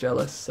really was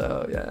jealous,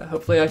 so yeah,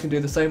 hopefully I can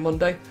do the same one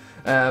day,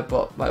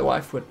 but my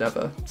wife would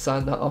never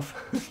sign that off,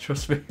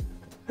 trust me.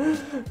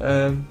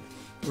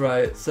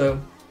 Right,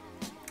 so,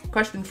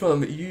 question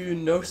from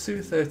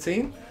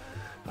Unosu13.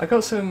 I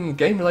got some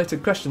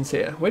game-related questions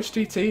here. Which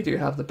GT do you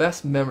have the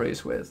best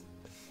memories with?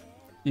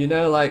 You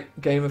know, like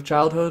game of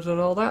childhood and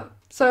all that?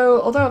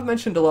 So, although I've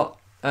mentioned a lot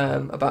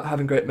about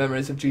having great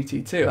memories of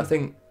GT2, I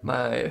think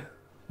my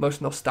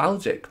most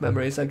nostalgic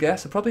memories, I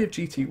guess, are probably of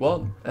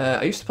GT1.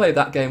 I used to play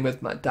that game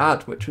with my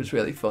dad, which was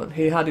really fun.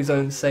 He had his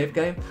own save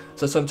game,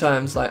 so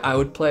sometimes like I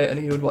would play it and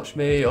he would watch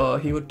me, or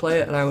he would play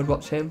it and I would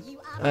watch him.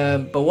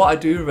 But what I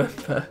do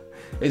remember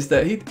is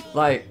that he'd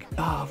like,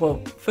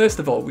 well, first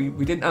of all, we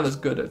didn't have as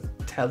good at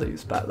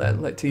tellies back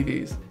then, like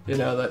TVs. You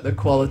know, like the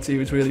quality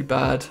was really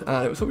bad,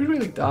 and it was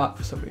really dark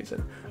for some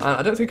reason. And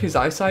I don't think his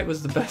eyesight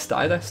was the best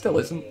either, still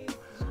isn't.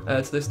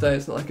 To this day,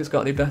 it's not like it's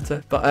got any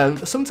better.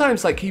 But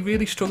sometimes, like, he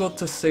really struggled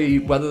to see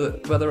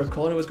whether a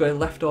corner was going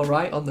left or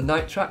right on the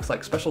night tracks,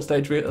 like Special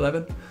Stage Route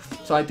 11.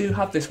 So I do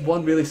have this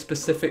one really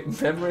specific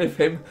memory of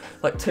him,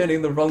 like,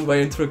 turning the wrong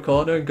way into a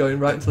corner and going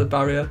right into the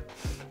barrier.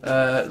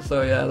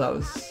 So yeah, that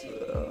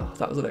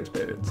was an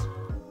experience.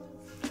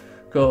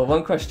 Cool,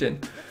 one question.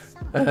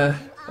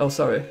 Oh,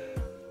 sorry.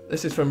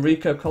 This is from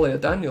Rico Collier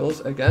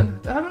Daniels again.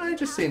 Haven't I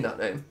just seen that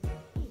name?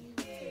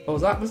 Oh,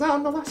 was that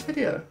on the last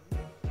video?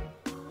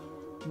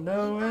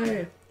 No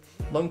way.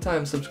 Long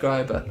time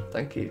subscriber,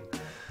 thank you.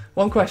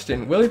 One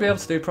question, will you be able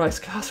to do price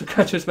cars for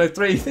Gran Turismo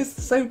 3? It's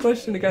the same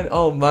question again.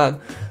 Oh man.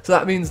 So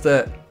that means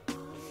that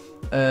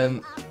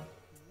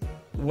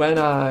when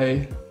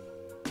I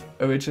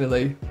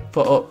originally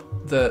put up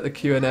the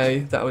Q&A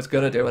that I was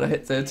going to do when I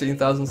hit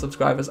 13,000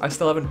 subscribers, I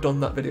still haven't done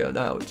that video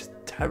now, which is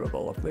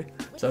terrible of me.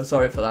 So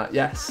sorry for that.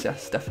 Yes,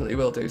 definitely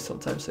will do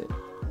sometime soon.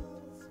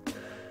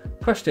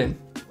 Question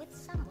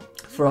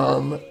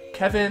from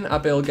Kevin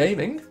Abil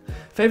Gaming.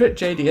 Favourite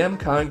JDM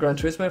car in Gran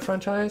Turismo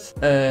franchise?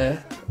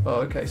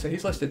 Okay, so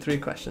he's listed 3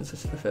 questions,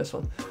 this is the first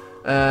one.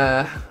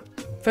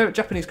 Favourite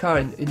Japanese car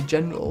in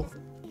general?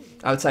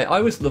 I would say I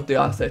always loved the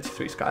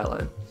R33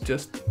 Skyline.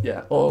 Just,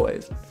 yeah,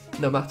 always.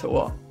 No matter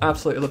what.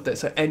 Absolutely loved it,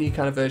 so any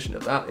kind of version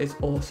of that is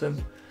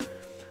awesome.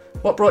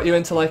 What brought you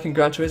into liking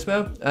Gran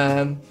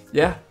Turismo?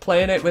 Yeah,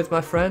 playing it with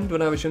my friend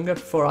when I was younger,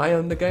 before I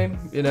owned the game.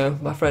 You know,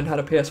 my friend had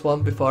a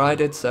PS1 before I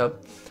did, so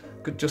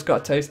just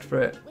got a taste for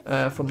it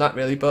from that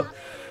really. But,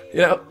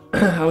 you know,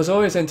 I was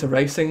always into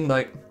racing,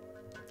 like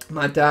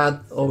My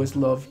dad always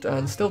loved,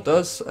 and still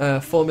does,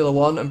 Formula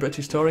 1 and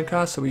British touring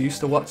cars, so we used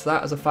to watch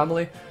that as a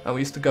family, and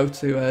we used to go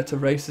to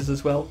races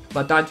as well.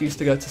 My dad used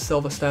to go to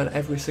Silverstone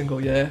every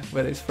single year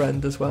with his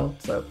friend as well,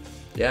 so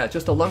yeah,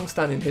 just a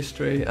long-standing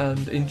history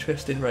and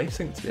interest in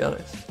racing, to be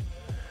honest.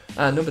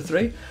 And number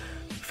 3,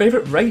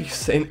 favourite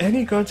race in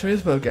any Gran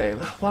Turismo game?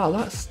 Wow,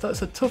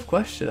 that's a tough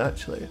question,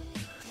 actually.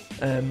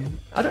 I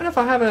don't know if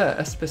I have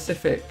a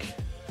specific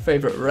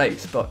favourite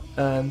race, but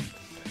in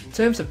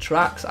terms of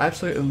tracks, I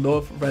absolutely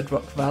love Red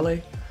Rock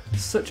Valley.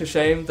 Such a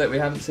shame that we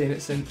haven't seen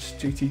it since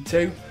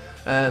GT2.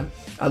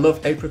 I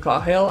love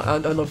Apricot Hill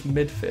and I love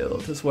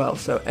Midfield as well.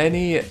 So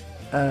any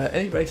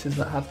races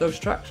that have those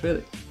tracks,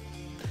 really.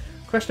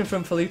 Question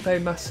from Felipe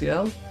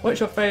Maciel. What's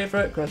your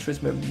favourite Gran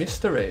Turismo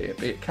mystery?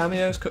 Be it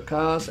cameos, cut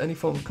cars, any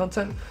form of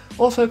content.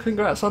 Also,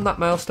 congrats on that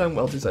milestone,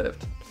 well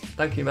deserved.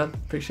 Thank you, man.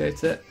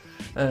 Appreciate it.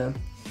 I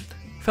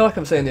feel like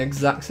I'm saying the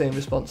exact same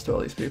response to all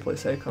these people who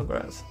say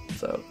congrats,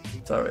 so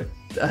sorry.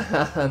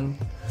 And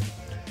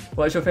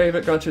what's your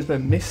favourite Gran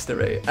Turismo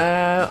mystery?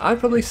 I'd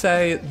probably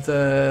say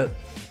the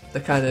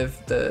kind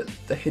of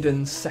the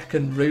hidden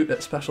second route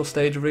at Special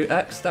Stage Route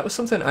X. That was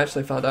something I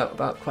actually found out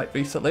about quite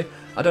recently.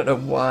 I don't know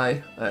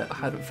why I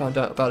hadn't found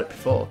out about it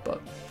before, but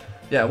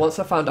yeah, once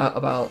I found out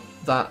about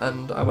that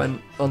and I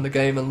went on the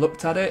game and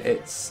looked at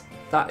it,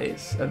 that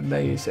is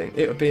amazing.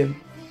 It would be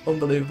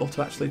unbelievable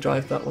to actually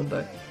drive that one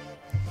day.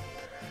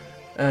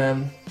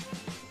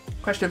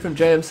 Question from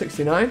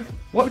JM69.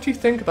 What would you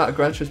think about a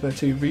Gran Turismo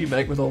 2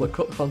 remake with all the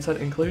cut content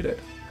included?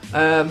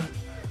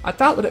 I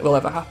doubt that it will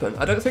ever happen.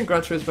 I don't think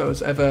Gran Turismo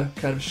has ever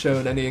kind of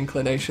shown any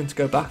inclination to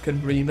go back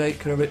and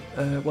remake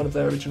one of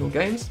their original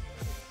games.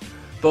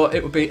 But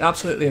it would be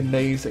absolutely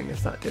amazing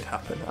if that did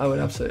happen. I would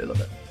absolutely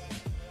love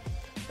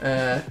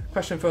it.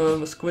 Question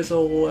from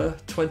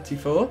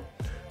Squizzle24.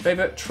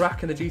 Favourite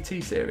track in the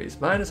GT series?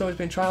 Mine has always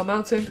been Trial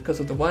Mountain because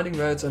of the winding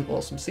roads and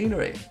awesome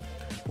scenery.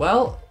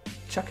 Well,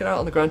 check it out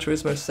on the Gran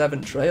Turismo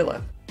 7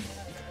 trailer,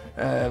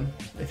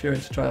 if you're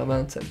into Trial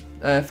Mountain.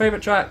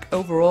 Favourite track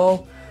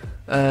overall,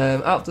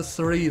 out of the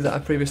 3 that I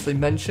previously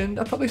mentioned,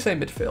 I'd probably say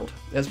Midfield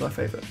is my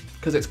favourite,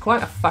 because it's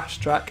quite a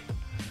fast track.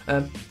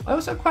 I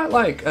also quite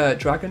like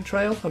Dragon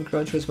Trail on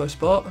Gran Turismo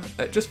Sport.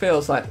 It just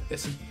feels like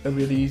it's a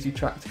really easy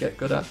track to get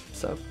good at,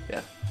 so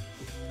yeah,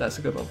 that's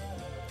a good one.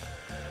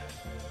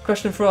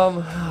 Question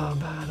from, oh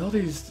man,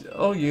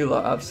 all you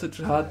lot have such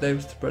hard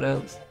names to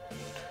pronounce.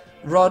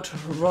 Rod,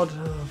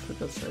 oh, for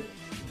God's sake.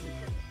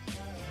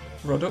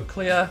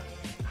 Roduclia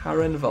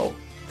Harenvolt.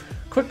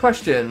 Quick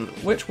question,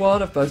 which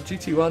one of both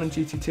GT1 and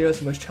GT2 has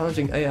the most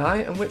challenging AI,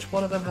 and which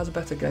one of them has a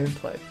better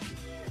gameplay?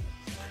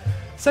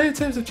 So in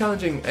terms of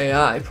challenging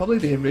AI, probably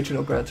the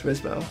original Gran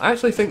Turismo. I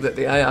actually think that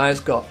the AI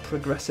has got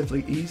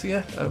progressively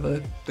easier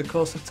over the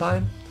course of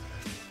time.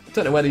 I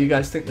don't know whether you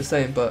guys think the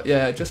same, but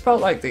yeah, it just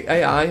felt like the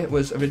AI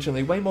was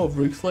originally way more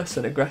ruthless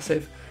and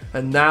aggressive,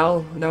 and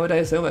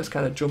nowadays they almost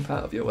kind of jump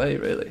out of your way,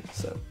 really.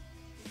 So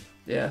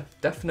yeah,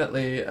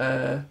 definitely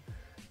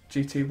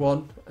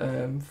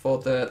GT1 for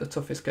the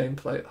toughest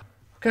gameplay.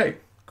 Okay,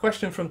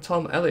 question from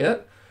Tom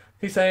Elliott.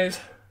 He says,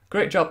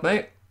 great job,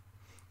 mate.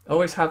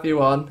 Always have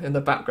you on in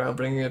the background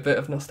bringing a bit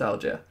of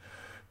nostalgia.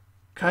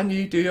 Can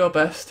you do your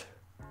best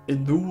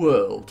in the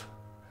world?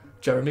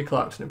 Jeremy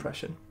Clarkson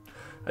impression.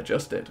 I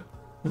just did.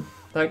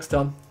 Thanks,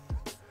 Tom.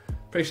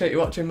 Appreciate you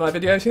watching my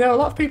videos. You know, a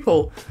lot of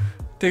people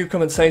do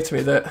come and say to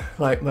me that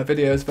like my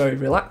video is very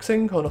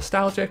relaxing or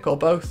nostalgic or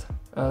both,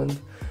 and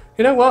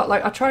you know what,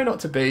 like I try not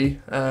to be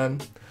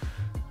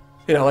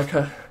you know, like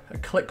a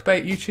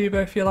clickbait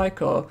YouTuber, if you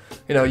like, or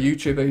you know, a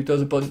YouTuber who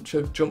does a bunch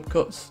of jump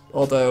cuts,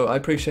 although I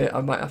appreciate I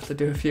might have to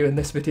do a few in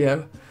this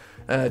video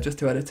just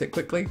to edit it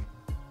quickly.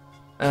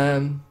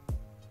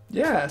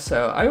 Yeah,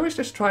 so I always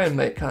just try and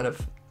make kind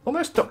of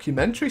almost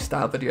documentary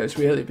style videos,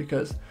 really,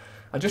 because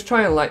I just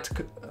try and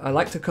I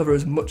like to cover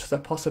as much as I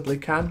possibly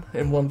can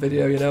in one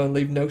video, you know, and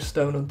leave no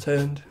stone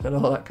unturned and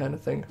all that kind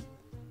of thing.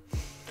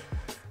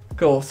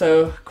 Cool,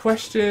 so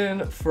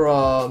question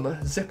from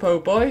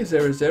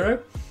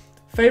ZippoBoy00.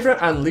 Favourite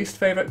and least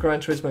favourite Gran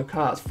Turismo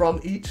cars from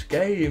each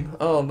game?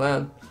 Oh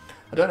man,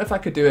 I don't know if I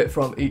could do it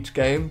from each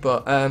game,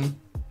 but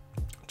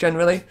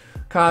generally,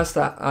 cars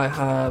that I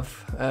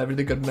have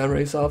really good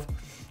memories of.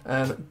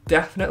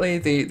 Definitely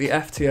the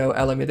FTO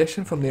LM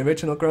edition from the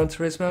original Gran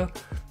Turismo.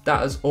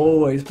 That has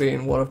always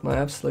been one of my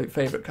absolute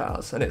favourite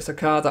cars, and it's a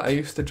car that I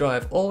used to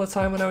drive all the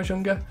time when I was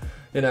younger.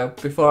 You know,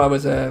 before I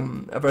was a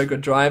very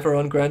good driver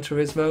on Gran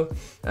Turismo.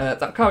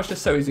 That car was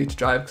just so easy to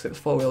drive because it was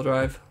four-wheel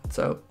drive,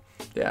 so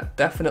yeah,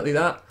 definitely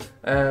that.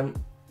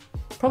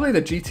 Probably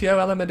the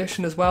GTO LM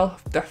edition as well,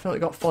 definitely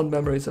got fond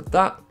memories of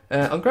that.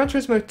 On Gran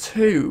Turismo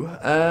 2,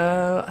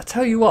 I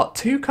tell you what,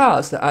 2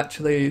 cars that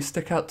actually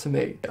stick out to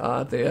me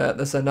are the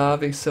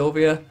Zanavi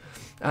Silvia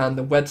and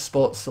the Wed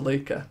Sport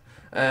Celica.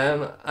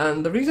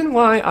 And the reason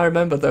why I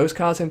remember those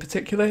cars in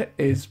particular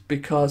is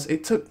because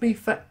it took me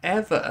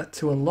forever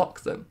to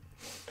unlock them.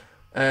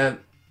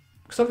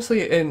 Because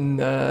obviously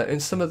in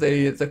some of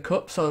the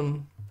cups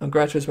on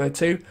Gran Turismo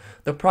 2,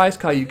 the prize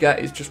car you get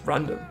is just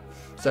random.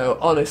 So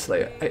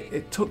honestly,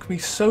 it took me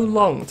so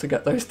long to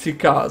get those two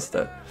cars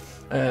that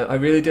I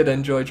really did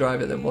enjoy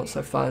driving them once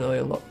I finally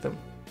unlocked them.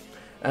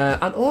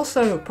 And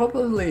also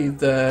probably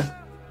the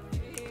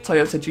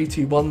Toyota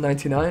GT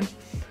 199.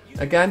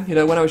 Again, you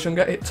know, when I was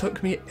younger, it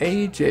took me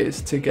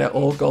ages to get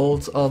all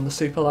golds on the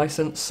super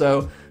license,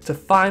 so to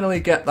finally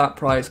get that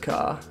prize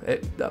car,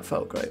 that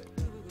felt great.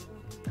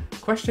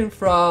 Question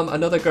from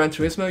another Gran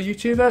Turismo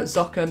YouTuber,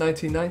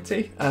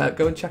 Zocca1990.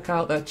 Go and check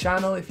out their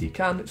channel if you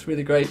can, it's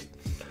really great.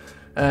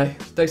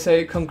 They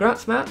say,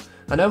 congrats Matt,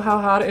 I know how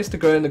hard it is to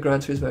grow in the Gran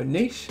Turismo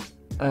niche.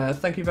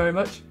 Thank you very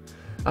much.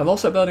 I'm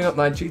also building up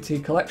my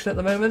GT collection at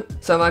the moment,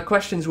 so my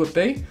questions would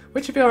be,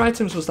 which of your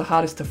items was the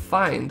hardest to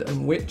find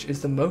and which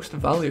is the most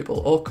valuable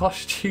or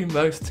cost you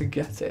most to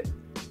get it?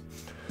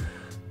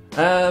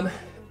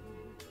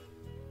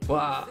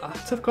 Wow,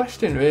 tough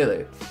question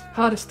really.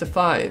 Hardest to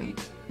find.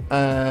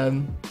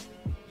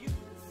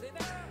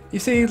 You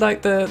see,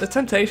 like the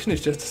temptation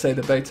is just to say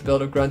the beta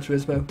build of Gran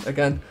Turismo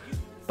again,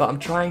 but I'm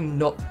trying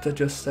not to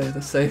just say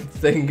the same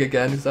thing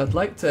again because I'd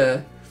like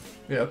to,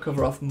 you know,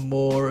 cover off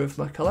more of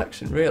my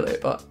collection really,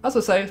 but as I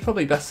say, it's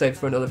probably best saved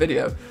for another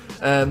video.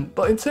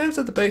 But in terms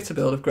of the beta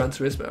build of Gran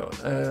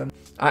Turismo,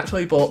 I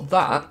actually bought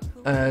that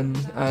and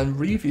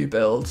review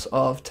builds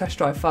of Test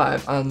Drive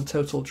 5 and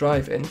Total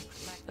Driving,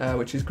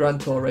 which is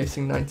Grand Tour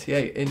Racing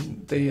 98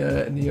 in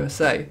the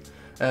USA.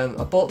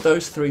 I bought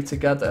those three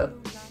together,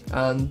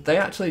 and they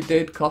actually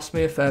did cost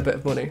me a fair bit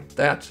of money.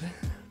 They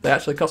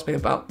actually cost me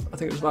about, I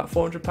think it was about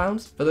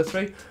 £400 for the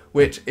three,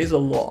 which is a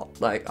lot.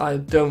 Like, I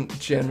don't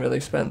generally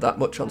spend that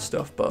much on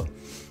stuff, but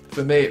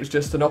for me it was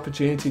just an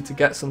opportunity to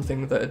get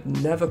something that had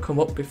never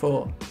come up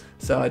before,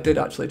 so I did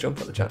actually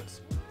jump at the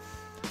chance.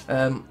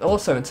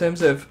 Also, in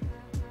terms of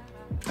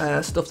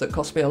stuff that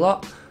cost me a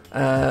lot,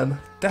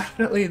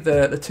 definitely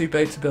the two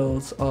beta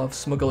builds of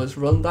Smuggler's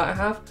Run that I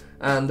have,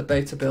 and the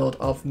beta build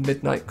of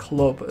Midnight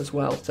Club as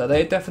well. So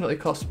they definitely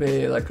cost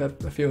me like a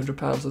few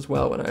 £100s as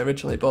well when I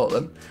originally bought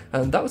them,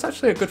 and that was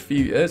actually a good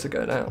few years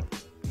ago now.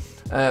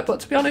 But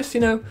to be honest, you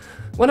know,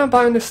 when I'm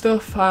buying this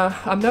stuff,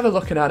 I'm never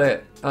looking at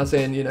it as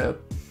in, you know,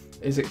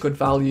 is it good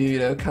value, you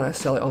know, can I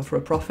sell it on for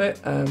a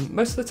profit?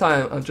 Most of the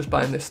time I'm just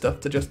buying this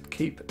stuff to just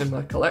keep in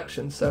my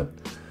collection, so,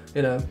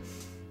 you know,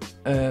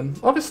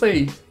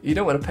 obviously you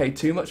don't want to pay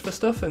too much for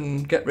stuff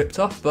and get ripped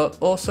off, but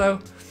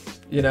also,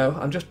 you know,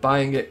 I'm just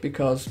buying it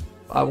because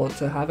I want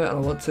to have it and I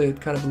want to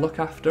kind of look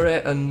after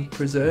it and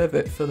preserve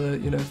it for the,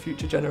 you know,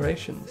 future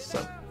generations.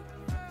 So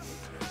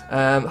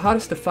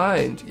hardest to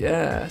find,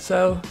 yeah,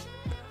 so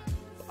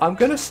I'm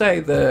gonna say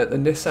the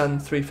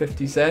Nissan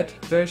 350Z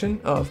version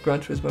of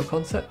Gran Turismo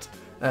Concept.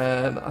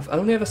 I've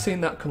only ever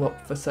seen that come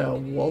up for sale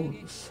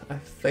once, I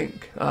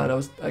think, and I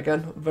was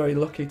again very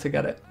lucky to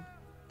get it.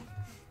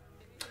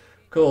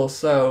 Cool,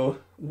 so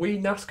We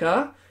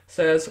NASCAR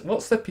says,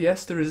 what's the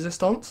pièce de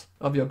résistance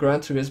of your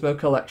Gran Turismo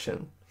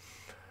collection?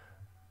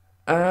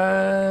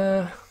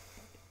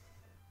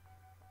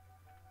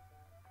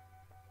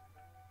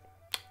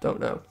 Don't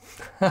know.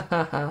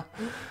 I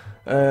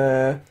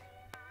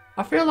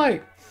feel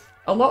like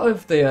a lot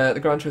of the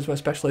Gran Turismo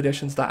special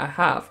editions that I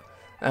have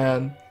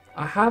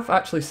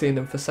actually seen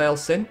them for sale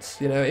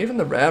since. You know, even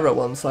the rarer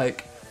ones.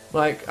 Like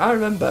I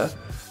remember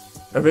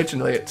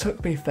originally it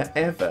took me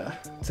forever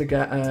to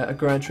get a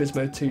Gran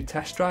Turismo 2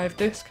 test drive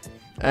disc.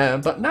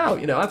 But now,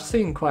 you know, I've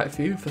seen quite a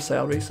few for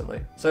sale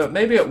recently. So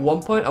maybe at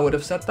one point I would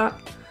have said that.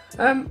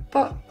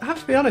 But I have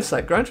to be honest,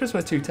 like Gran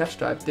Turismo 2 test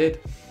drive did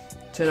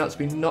turn out to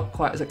be not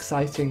quite as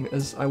exciting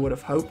as I would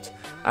have hoped.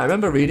 I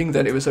remember reading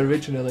that it was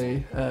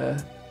originally,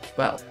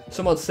 well,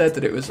 someone said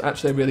that it was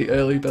actually a really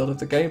early build of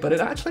the game, but it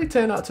actually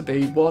turned out to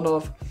be one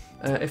of,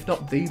 if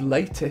not the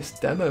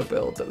latest demo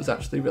build that was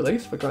actually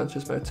released for Gran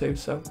Turismo 2,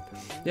 so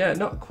yeah,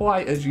 not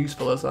quite as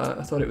useful as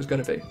I thought it was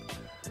going to be.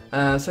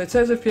 So in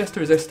terms of pièce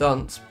de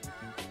résistance,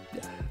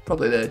 yeah,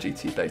 probably the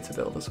GT beta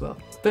build as well.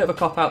 Bit of a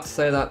cop-out to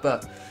say that,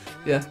 but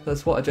yeah,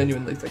 that's what I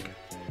genuinely think.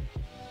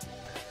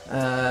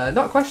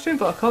 Not a question,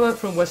 but a comment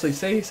from Wesley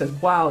C. He says,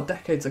 wow,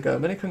 decades ago,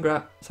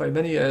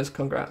 many years,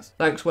 congrats.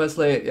 Thanks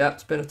Wesley, yeah,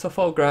 it's been a tough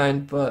old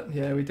grind, but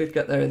yeah, we did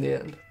get there in the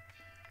end.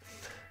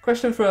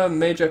 Question from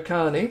Major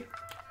Carney,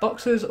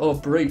 boxers or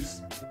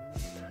briefs?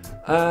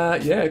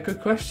 Yeah,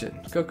 good question.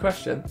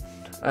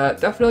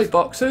 Definitely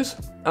boxers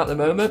at the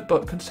moment,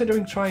 but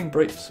considering trying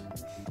briefs,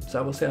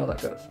 so we'll see how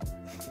that goes.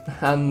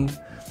 And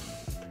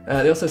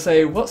they also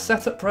say, what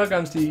setup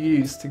programs do you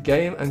use to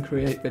game and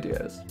create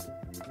videos?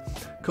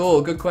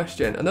 Cool, good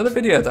question. Another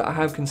video that I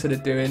have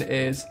considered doing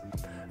is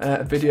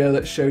a video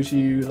that shows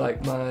you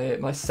like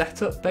my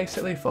setup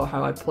basically for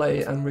how I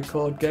play and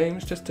record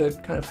games, just to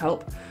kind of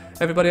help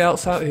everybody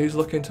else out who's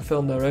looking to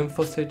film their own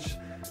footage.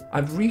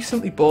 I've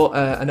recently bought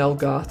an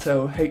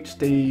Elgato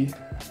HD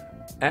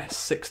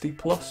S60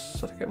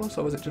 Plus, I think it was,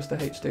 or was it just a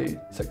HD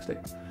 60?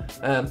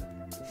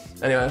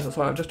 Anyway, that's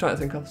why I'm just trying to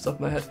think off the top of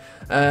my head.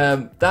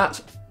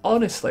 That's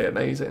honestly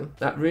amazing.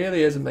 That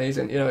really is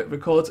amazing. You know, it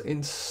records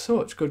in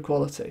such good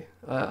quality.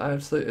 I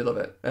absolutely love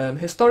it.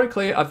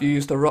 Historically, I've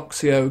used a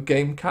Roxio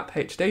Game Cap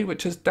HD,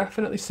 which has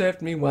definitely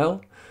served me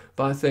well,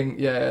 But I think,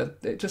 yeah,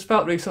 it just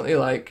felt recently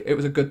like it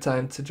was a good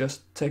time to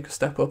just take a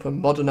step up and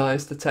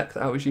modernise the tech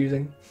that I was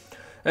using.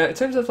 In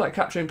terms of like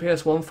capturing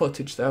PS1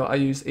 footage though, I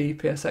use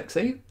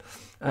ePSXE.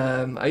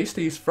 I used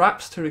to use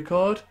Fraps to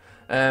record,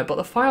 but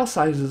the file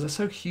sizes are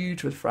so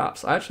huge with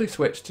Fraps. I actually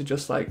switched to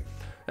just like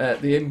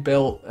the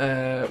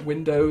inbuilt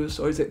Windows,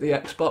 or is it the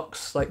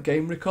Xbox like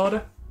game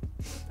recorder?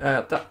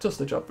 That does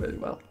the job really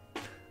well.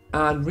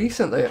 And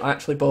recently I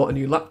actually bought a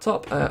new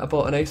laptop. I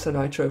bought an Acer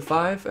Nitro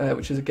 5,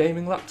 which is a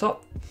gaming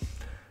laptop.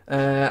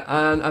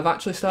 And I've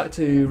actually started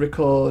to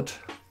record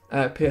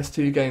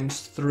PS2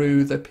 games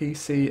through the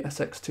PC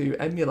SX2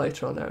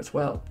 emulator on there as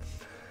well.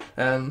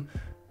 On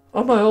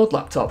my old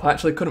laptop I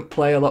actually couldn't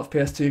play a lot of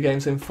PS2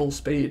 games in full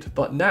speed,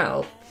 but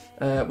now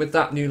with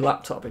that new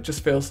laptop it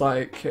just feels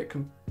like it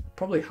can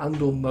probably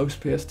handle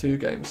most PS2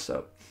 games.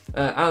 So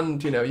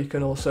and you know, you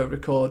can also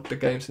record the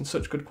games in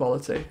such good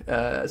quality,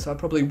 so I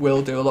probably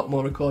will do a lot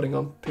more recording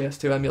on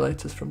PS2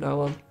 emulators from now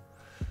on.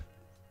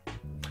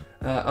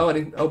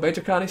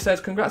 Major Carney says,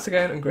 congrats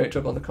again and great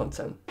job on the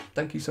content.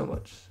 Thank you so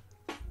much.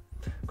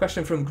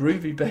 Question from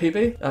Groovy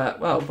Baby.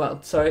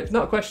 Well, sorry, it's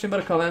not a question but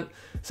a comment.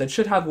 It said,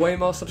 should have way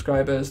more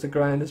subscribers. The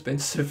grind has been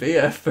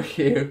severe for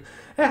you.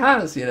 It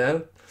has, you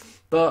know.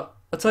 But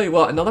I'll tell you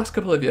what, in the last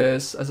couple of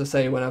years, as I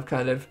say, when I've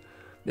kind of,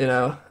 you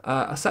know,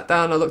 I sat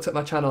down, I looked at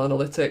my channel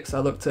analytics, I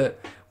looked at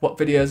what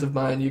videos of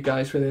mine you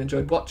guys really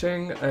enjoyed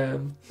watching,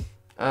 and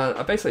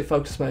I basically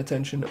focused my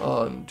attention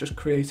on just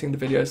creating the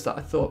videos that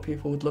I thought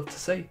people would love to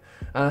see.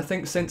 And I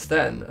think since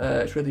then,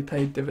 it's really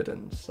paid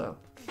dividends, so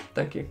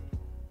thank you.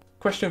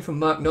 Question from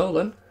Mark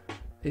Nolan.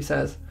 He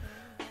says,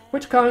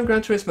 which car in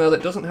Gran Turismo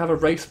that doesn't have a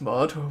race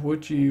mod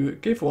would you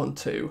give one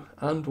to,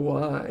 and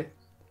why?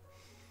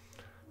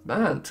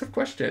 Man, tough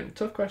question,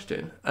 tough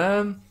question.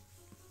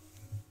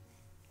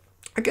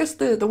 I guess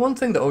the one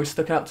thing that always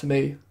stuck out to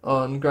me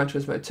on Gran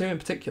Turismo 2 in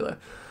particular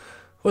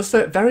was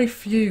that very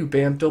few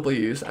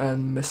BMWs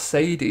and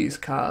Mercedes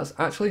cars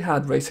actually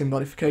had racing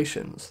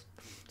modifications.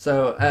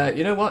 So,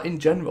 you know what, in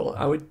general,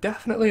 I would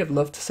definitely have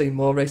loved to see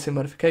more racing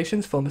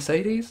modifications for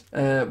Mercedes.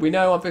 We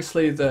know,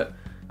 obviously, that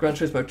Gran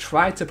Turismo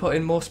tried to put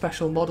in more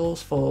special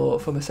models for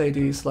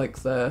Mercedes, like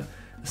the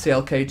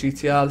CLK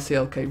GTR, the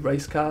CLK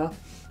race car,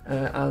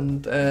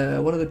 and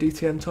one of the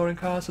DTM touring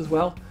cars as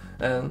well.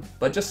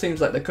 But it just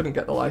seems like they couldn't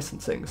get the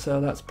licensing, so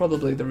that's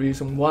probably the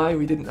reason why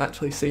we didn't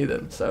actually see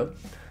them. So,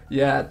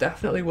 yeah,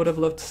 definitely would have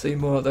loved to see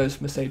more of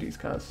those Mercedes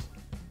cars.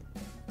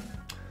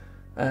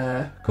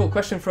 Cool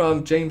question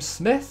from James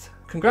Smith.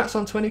 Congrats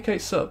on 20k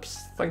subs.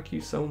 Thank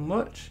you so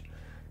much.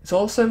 It's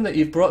awesome that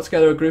you've brought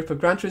together a group of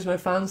Gran Turismo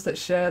fans that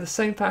share the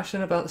same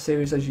passion about the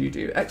series as you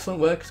do. Excellent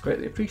work, it's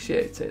greatly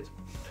appreciated.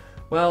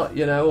 Well,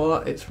 you know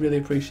what, it's really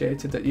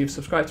appreciated that you've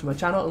subscribed to my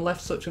channel and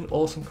left such an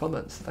awesome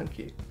comments. Thank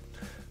you.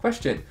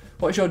 Question,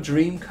 what is your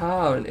dream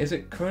car and is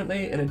it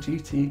currently in a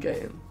GT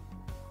game?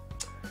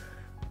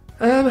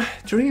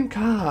 Dream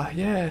car,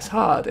 yeah, it's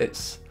hard.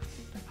 It's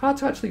hard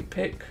to actually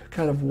pick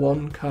kind of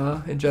one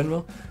car in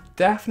general.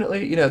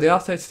 Definitely, you know, the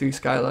R32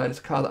 Skyline is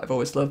a car that I've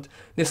always loved.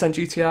 Nissan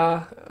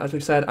GTR, as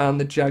we've said, and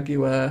the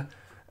Jaguar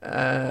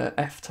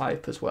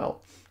F-Type as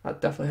well. I'd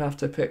definitely have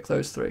to pick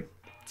those three.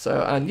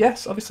 So, and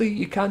yes, obviously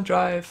you can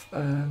drive,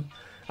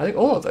 I think,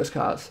 all of those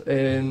cars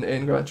in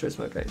Gran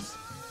Turismo games.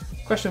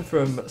 Question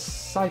from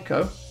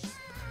Psycho.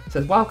 It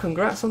says, wow,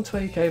 congrats on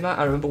 20k, Matt.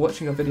 I remember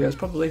watching your videos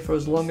probably for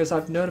as long as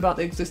I've known about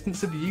the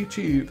existence of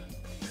YouTube.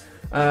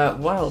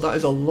 Wow, that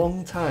is a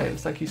long time.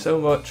 Thank you so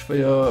much for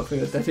your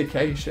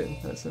dedication.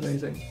 That's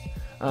amazing.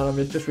 And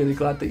I'm just really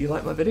glad that you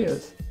like my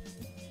videos.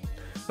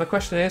 My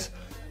question is,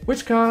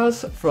 which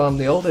cars from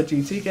the older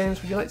GT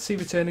games would you like to see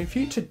return in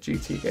future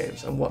GT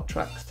games, and what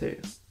tracks too?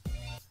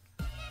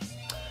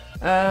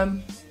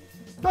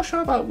 Not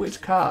sure about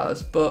which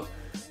cars, but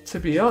to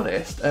be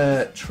honest,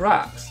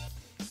 tracks.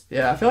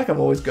 Yeah, I feel like I'm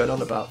always going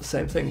on about the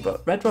same thing,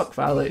 but Red Rock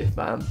Valley,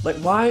 man. Like,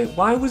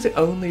 why was it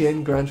only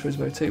in Gran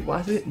Turismo 2?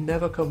 Why did it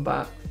never come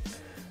back?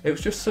 It was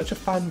just such a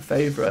fan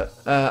favourite.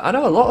 I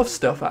know a lot of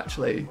stuff,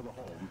 actually,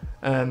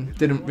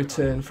 didn't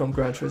return from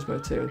Gran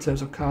Turismo 2 in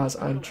terms of cars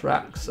and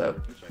tracks,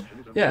 so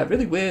yeah,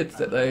 really weird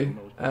that they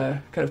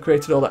kind of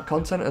created all that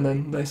content and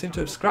then they seem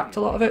to have scrapped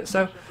a lot of it,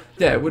 so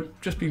yeah, it would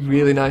just be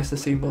really nice to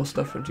see more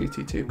stuff from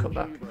GT2 come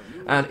back.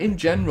 And in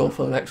general,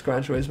 for the next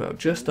Gran Turismo,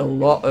 just a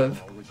lot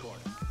of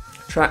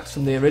tracks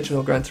from the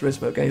original Gran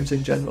Turismo games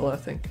in general, I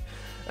think.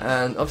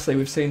 And obviously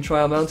we've seen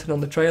Trial Mountain on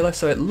the trailer,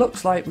 so it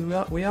looks like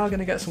we are going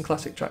to get some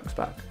classic tracks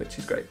back, which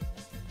is great.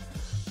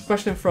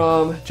 Question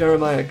from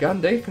Jeremiah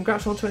Gandhi.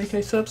 Congrats on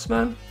 20k subs,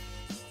 man.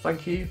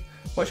 Thank you.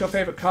 What's your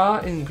favourite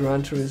car in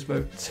Gran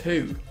Turismo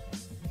 2?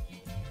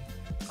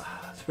 It's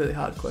a really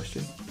hard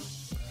question.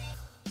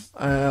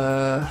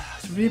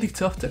 It's really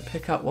tough to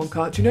pick out one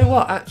car. Do you know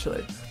what,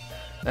 actually?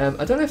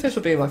 I don't know if this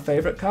would be my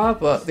favourite car,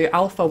 but the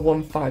Alpha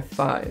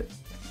 155.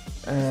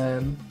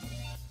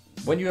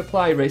 When you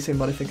apply racing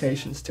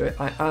modifications to it,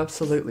 I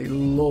absolutely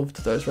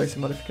loved those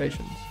racing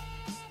modifications.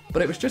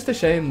 But it was just a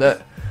shame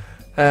that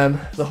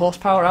the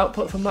horsepower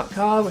output from that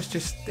car was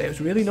just, it was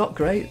really not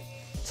great.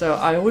 So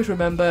I always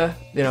remember,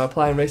 you know,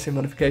 applying racing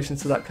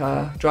modifications to that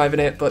car, driving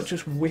it, but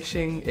just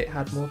wishing it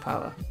had more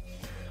power.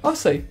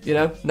 Obviously, you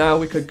know, now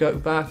we could go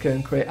back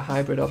and create a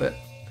hybrid of it,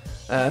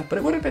 but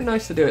it would have been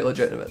nice to do it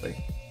legitimately.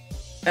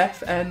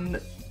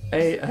 FNAF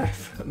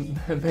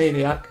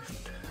Maniac.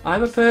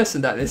 I'm a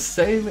person that is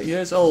same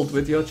years old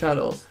with your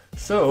channel,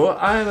 so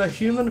I am a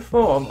human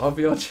form of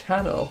your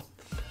channel.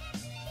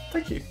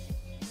 Thank you.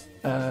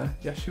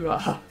 Yes you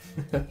are.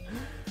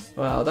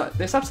 Wow,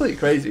 it's absolutely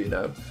crazy, you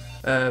know.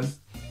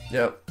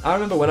 Yeah, I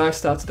remember when I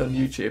started on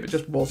YouTube, it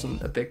just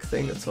wasn't a big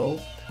thing at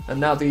all. And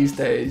now these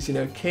days, you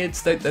know,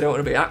 kids, they don't want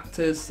to be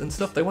actors and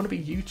stuff, they want to be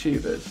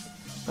YouTubers.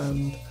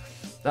 And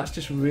that's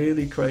just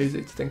really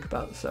crazy to think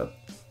about. So,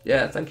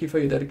 yeah, thank you for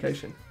your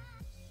dedication.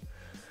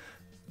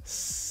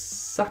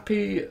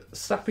 Sappy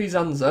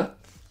Zanza,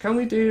 can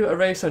we do a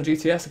race on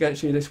GTS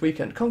against you this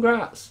weekend?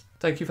 Congrats!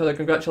 Thank you for the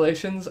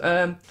congratulations.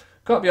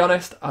 Gotta be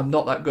honest, I'm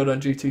not that good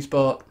on GT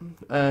Sport,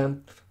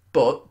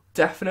 but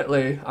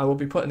definitely I will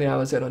be putting the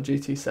hours in on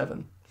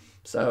GT7.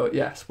 So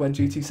yes, when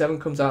GT7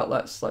 comes out,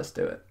 let's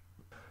do it.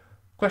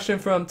 Question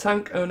from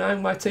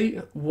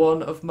Tank09YT,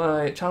 one of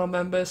my channel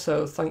members,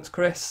 so thanks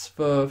Chris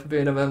for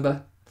being a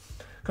member.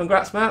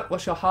 Congrats Matt,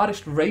 what's your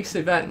hardest race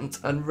event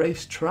and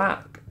race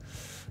track?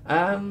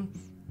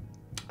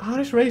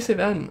 Hardest race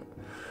event?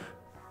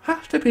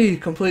 Have to be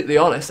completely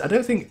honest, I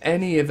don't think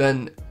any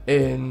event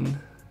in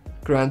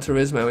Gran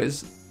Turismo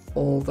is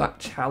all that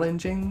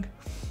challenging.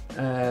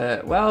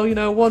 Well, you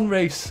know, one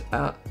race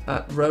at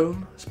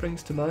Rome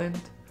springs to mind.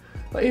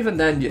 But even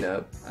then, you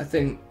know, I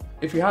think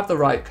if you have the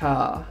right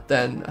car,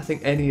 then I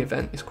think any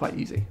event is quite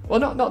easy. Well,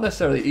 not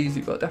necessarily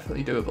easy, but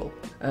definitely doable.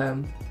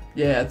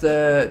 Yeah,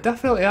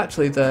 definitely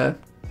actually the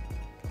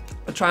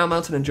Trial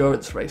Mountain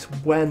Endurance race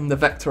when the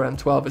Vector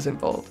M12 is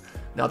involved.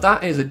 Now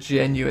that is a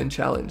genuine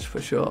challenge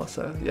for sure,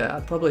 so yeah,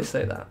 I'd probably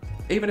say that.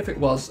 Even if it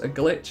was a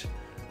glitch,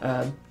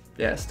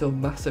 yeah, still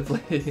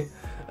massively,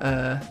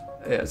 yeah,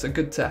 it's a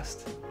good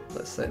test,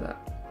 let's say that.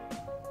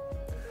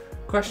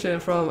 Question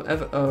from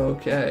Evan,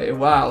 okay,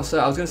 wow, so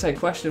I was going to say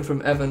question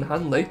from Evan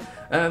Hanley.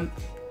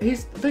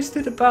 He's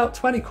listed about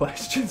 20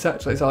 questions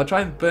actually, so I'll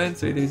try and burn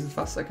through these as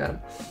fast as I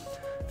can.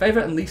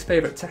 Favourite and least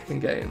favourite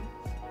Tekken game?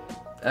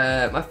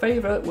 My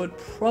favourite would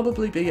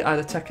probably be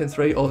either Tekken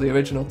 3 or the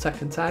original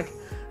Tekken Tag.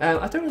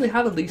 I don't really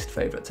have a least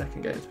favourite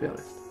Tekken game, to be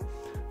honest.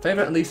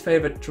 Favourite and least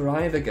favourite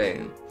driver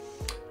game?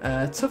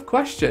 Tough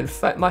question.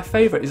 My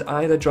favourite is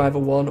either Driver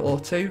 1 or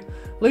 2.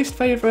 Least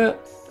favourite,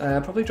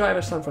 probably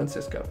Driver San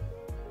Francisco.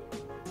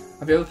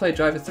 Have you ever played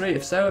Driver 3?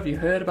 If so, have you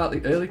heard about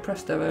the early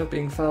press demo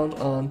being found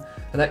on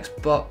an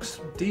Xbox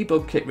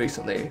debug kit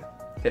recently?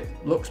 It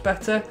looks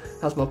better,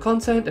 has more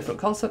content, different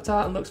concept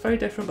art, and looks very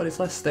different, but it's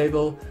less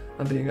stable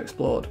and being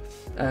explored.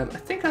 I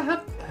think I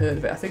have heard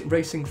of it. I think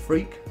Racing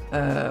Freak,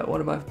 one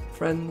of my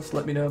friends,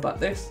 let me know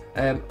about this,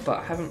 but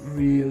I haven't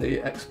really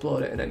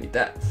explored it in any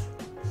depth.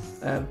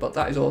 But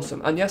that is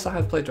awesome. And yes, I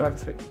have played Driver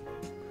 3.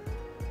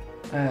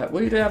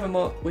 Will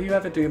you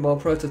ever do more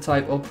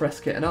prototype or press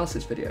kit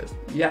analysis videos?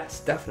 Yes,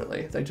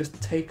 definitely. They just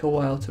take a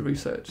while to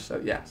research, so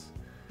yes.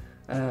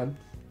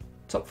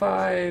 Top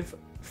 5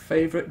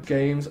 favourite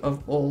games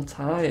of all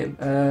time.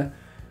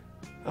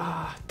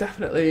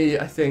 Definitely,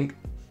 I think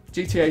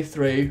GTA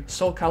 3,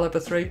 Soul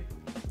Calibur 3.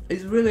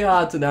 It's really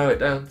hard to narrow it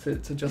down to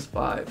just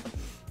 5.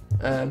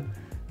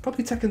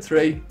 Probably Tekken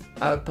 3,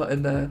 I would put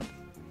in there.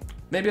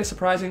 Maybe a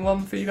surprising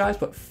one for you guys,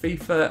 but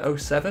FIFA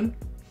 07.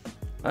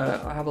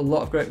 I have a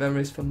lot of great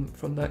memories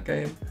from that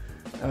game.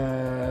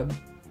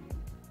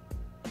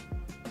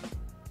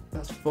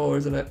 That's 4,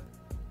 isn't it?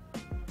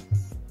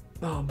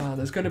 Oh man,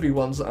 there's going to be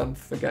ones that I'm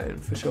forgetting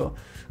for sure.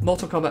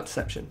 Mortal Kombat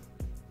Deception,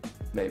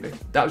 maybe.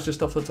 That was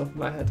just off the top of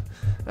my head.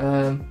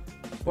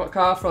 What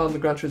car from the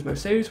Gran Turismo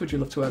series would you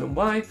love to own and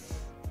why?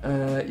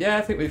 Yeah,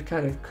 I think we've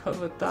kind of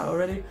covered that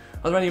already.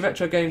 Are there any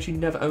retro games you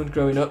never owned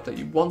growing up that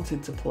you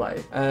wanted to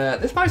play?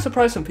 This might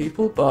surprise some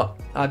people, but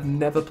I've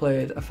never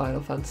played a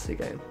Final Fantasy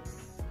game.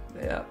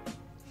 Yeah,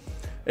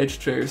 it's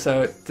true,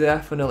 so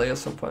definitely at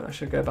some point I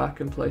should go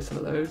back and play some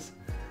of those.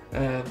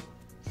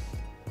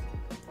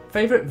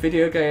 Favourite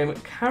video game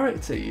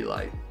character you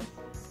like?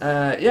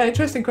 Yeah,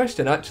 interesting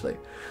question actually.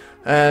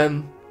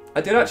 I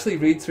did actually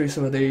read through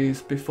some of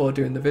these before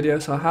doing the video,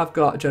 so I have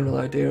got a general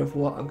idea of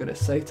what I'm going to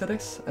say to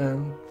this.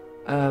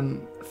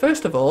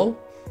 First of all,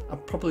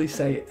 I'd probably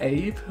say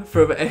Abe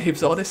from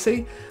Abe's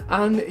Odyssey.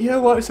 And you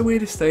know what, it's the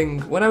weirdest thing.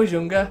 When I was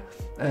younger,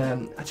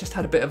 I just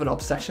had a bit of an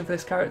obsession for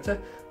this character,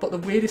 but the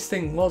weirdest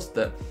thing was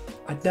that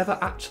I'd never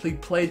actually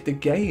played the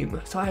game,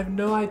 so I have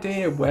no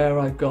idea where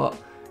I got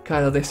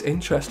kind of this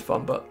interest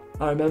from. But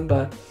I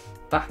remember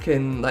back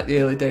in like the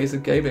early days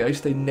of gaming, I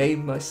used to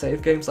name my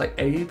save games like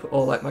Abe,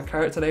 or like my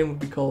character name would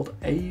be called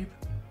Abe.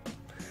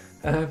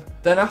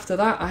 Then after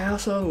that, I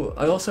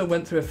also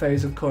went through a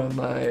phase of calling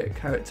my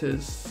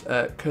characters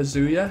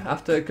Kazuya,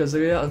 after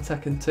Kazuya on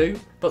Tekken 2.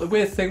 But the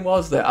weird thing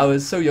was that I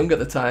was so young at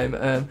the time.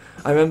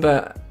 I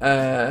remember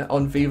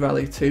on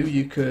V-Rally 2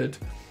 you could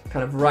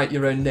kind of write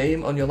your own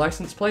name on your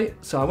license plate.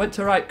 So I went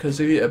to write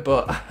Kazuya,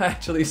 but I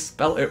actually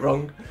spelt it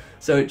wrong.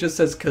 So it just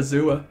says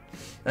Kazua.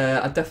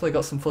 I definitely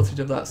got some footage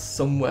of that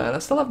somewhere. And I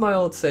still have my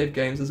old save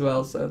games as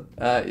well. So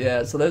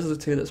yeah, so those are the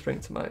two that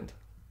spring to mind.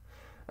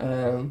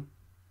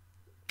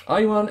 Are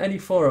you on any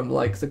forum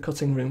like the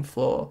Cutting Room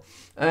Floor?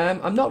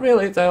 I'm not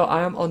really, though.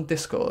 I am on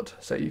Discord,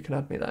 so you can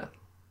add me there.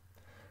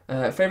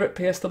 Favourite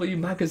PSW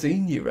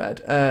magazine you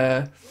read?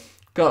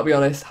 Gotta be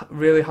honest,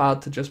 really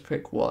hard to just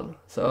pick one,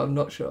 so I'm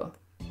not sure.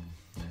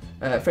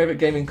 Favourite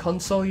gaming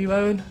console you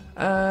own?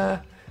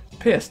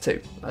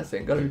 PS2, I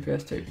think. Gotta be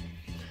PS2.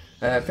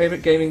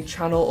 Favourite gaming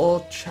channel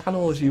or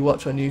channels you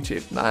watch on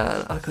YouTube?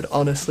 Man, I could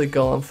honestly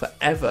go on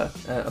forever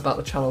about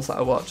the channels that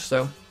I watch,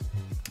 so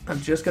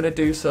I'm just going to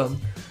do some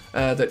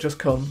that just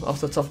come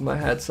off the top of my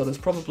head. So there's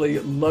probably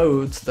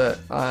loads that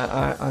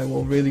I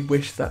will really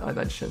wish that I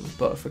mentioned,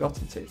 but I've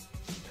forgotten to.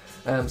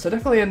 So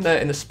definitely in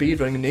the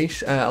speedrunning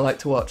niche, I like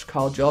to watch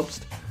Carl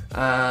Jobst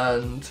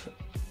and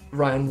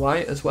Ryan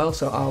White as well,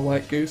 so R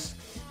White Goose.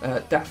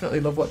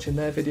 Definitely love watching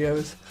their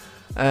videos.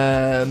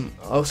 I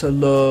also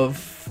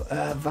love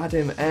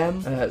Vadim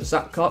M,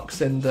 Zach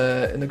Cox in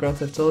the Grand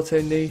Theft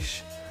Auto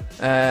niche.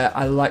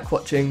 I like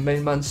watching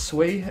Main Man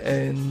Sui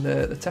in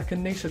the Tekken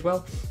niche as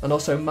well, and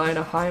also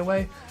Minor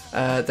Highway.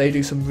 They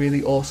do some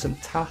really awesome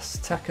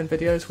Tekken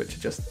videos, which are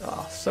just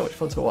so much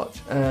fun to watch.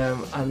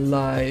 I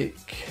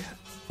like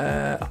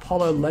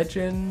Apollo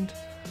Legend,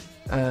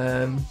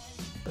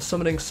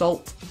 Summoning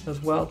Salt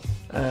as well,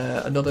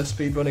 another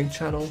speedrunning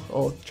channel,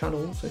 or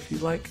channels if you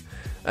like.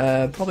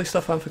 Probably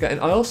stuff I'm forgetting.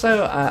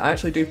 I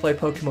actually do play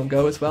Pokemon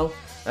Go as well,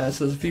 so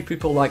there's a few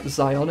people like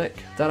Zionic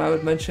that I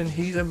would mention.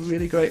 He's a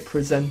really great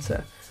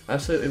presenter. I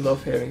absolutely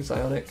love hearing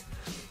Zionic.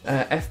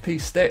 FP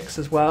Sticks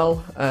as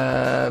well.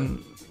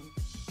 I'm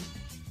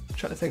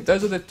trying to think.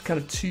 Those are the kind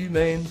of two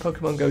main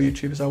Pokemon Go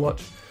YouTubers I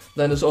watch.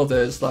 Then there's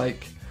others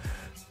like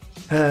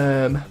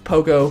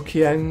Pogo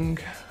Kieng,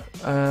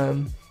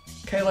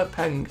 Caleb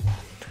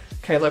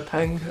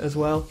Peng as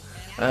well.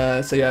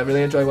 So yeah, I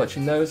really enjoy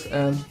watching those.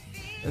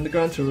 In the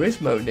Gran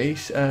Turismo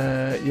niche,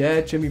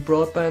 yeah, Jimmy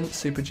Broadbent,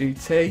 Super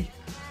GT.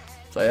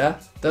 So yeah,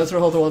 those are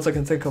all the ones I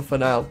can think of for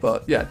now.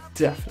 But yeah,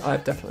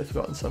 I've definitely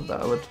forgotten some that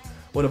I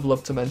would have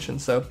loved to mention.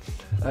 So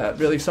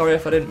really sorry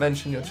if I didn't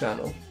mention your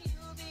channel.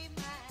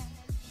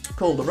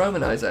 Cool, the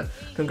Romanizer.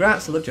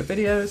 Congrats, I loved your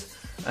videos.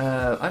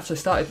 I actually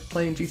started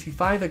playing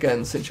GT5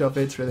 again since your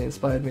vids really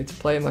inspired me to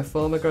play my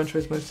former Gran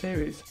Turismo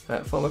series,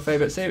 former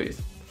favourite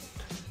series.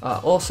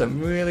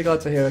 Awesome, really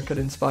glad to hear I could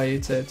inspire you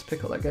to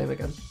pick up that game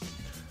again.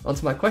 On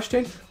to my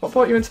question, what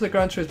brought you into the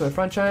Gran Turismo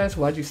franchise?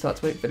 Why did you start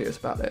to make videos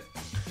about it?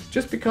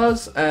 Just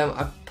because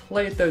I've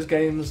played those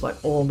games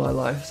like all my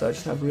life, so I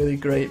just have really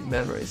great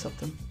memories of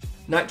them.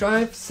 Night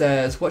Drive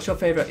says, what's your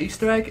favourite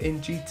Easter egg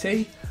in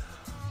GT?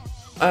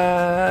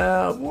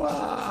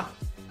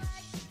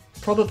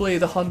 Probably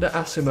the Honda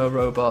Asimo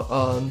robot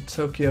on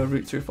Tokyo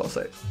Route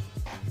 246.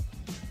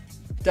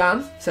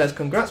 Dan says,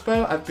 congrats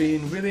bro, I've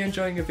been really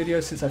enjoying your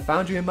videos since I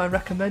found you in my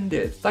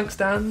recommended. Thanks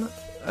Dan,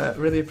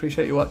 really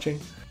appreciate you watching.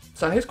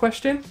 So his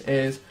question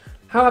is,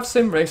 how have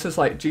sim racers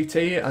like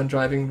GT and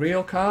driving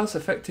real cars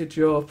affected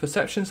your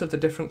perceptions of the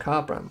different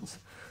car brands?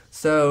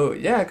 So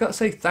yeah, I got to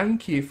say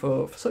thank you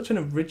for such an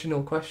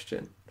original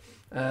question.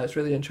 It's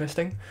really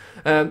interesting.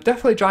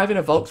 Definitely driving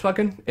a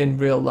Volkswagen in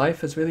real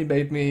life has really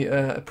made me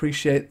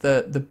appreciate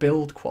the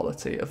build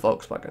quality of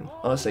Volkswagen.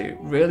 Honestly,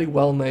 really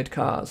well made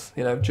cars.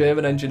 You know,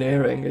 German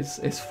engineering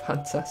is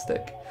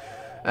fantastic.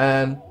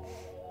 Yeah,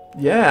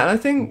 and I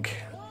think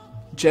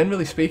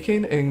generally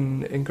speaking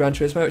in Gran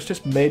Turismo, it's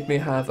just made me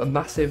have a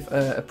massive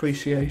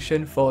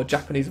appreciation for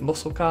Japanese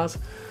muscle cars.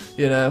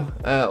 You know,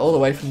 all the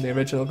way from the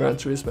original Gran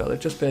Turismo, they've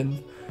just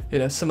been, you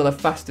know, some of the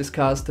fastest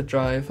cars to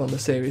drive on the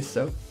series.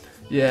 So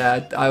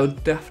yeah, I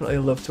would definitely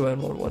love to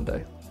own one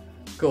day.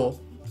 Cool.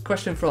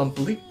 Question from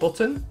Bleak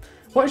Button.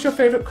 What is your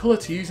favourite colour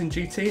to use in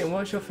GT and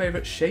what is your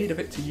favourite shade of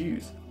it to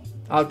use?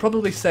 I would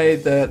probably say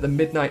the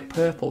midnight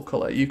purple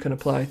colour you can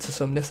apply to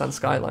some Nissan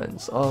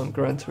Skylines on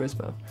Gran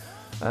Turismo.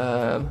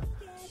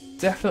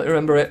 Definitely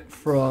remember it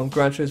from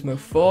Gran Turismo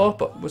 4,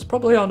 but was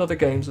probably on other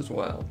games as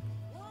well.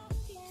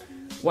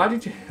 Why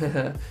did you...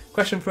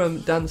 Question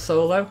from Dan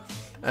Solo.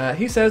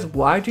 He says,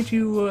 why did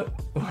you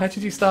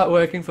start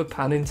working for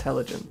Pan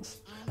Intelligence?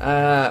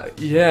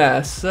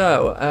 Yeah,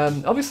 so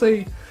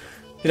obviously,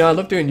 you know, I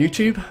love doing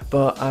YouTube,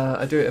 but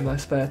I do it in my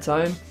spare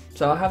time.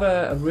 So I have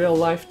a real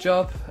life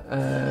job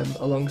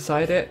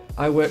alongside it.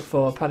 I work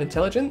for Pan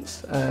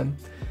Intelligence.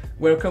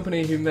 We're a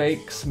company who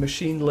makes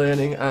machine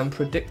learning and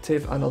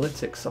predictive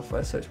analytics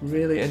software, so it's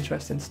really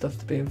interesting stuff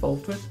to be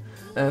involved with.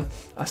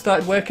 I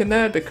started working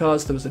there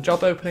because there was a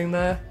job opening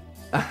there,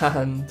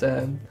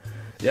 and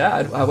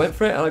yeah, I went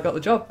for it and I got the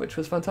job, which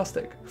was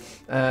fantastic.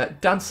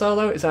 Dan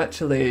Solo is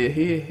actually,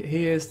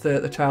 he is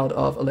the child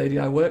of a lady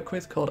I work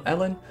with called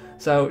Ellen,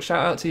 so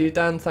shout out to you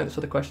Dan, thanks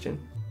for the question.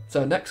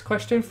 So next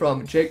question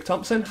from Jake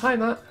Thompson. Hi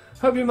Matt,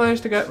 hope you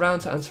managed to get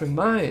round to answering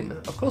mine.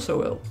 Of course I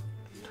will.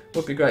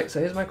 Would be great. So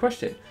here's my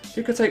question. If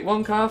you could take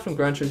one car from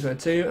Gran Turismo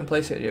 2 and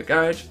place it in your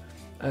garage,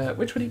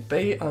 which would it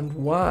be and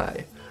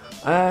why?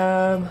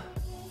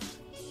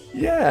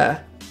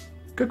 Yeah,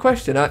 good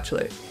question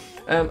actually.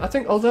 I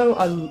think although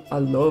I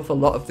love a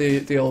lot of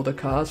the older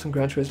cars from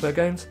Gran Turismo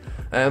games,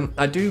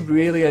 I do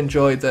really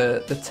enjoy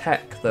the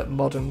tech that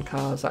modern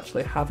cars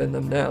actually have in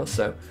them now.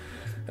 So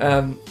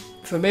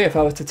for me, if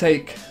I were to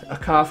take a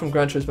car from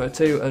Gran Turismo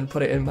 2 and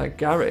put it in my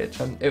garage,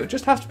 it would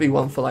just have to be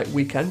one for like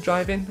weekend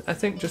driving, I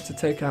think, just to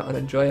take out and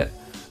enjoy it.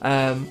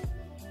 I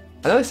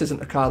know this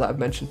isn't a car that I've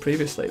mentioned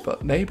previously,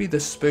 but maybe the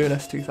Spoon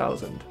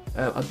S2000.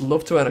 I'd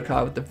love to own a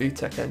car with the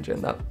VTEC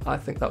engine. I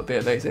think that would be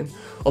amazing.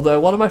 Although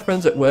one of my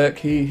friends at work,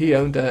 he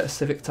owned a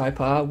Civic Type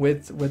R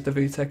with the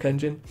VTEC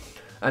engine,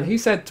 and he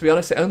said, to be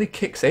honest, it only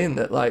kicks in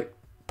at like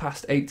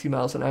past 80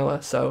 miles an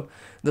hour. So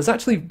there's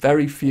actually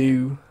very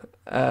few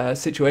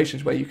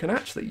situations where you can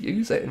actually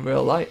use it in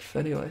real life.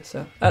 Anyway,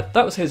 so that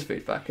was his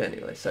feedback.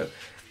 Anyway, so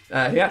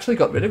he actually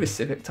got rid of his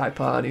Civic Type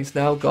R, and he's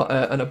now got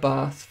an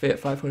Abarth Fiat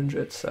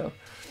 500. So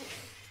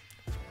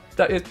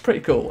that is pretty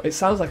cool. It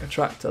sounds like a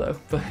tractor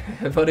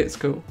though, but it's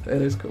cool.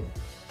 It is cool.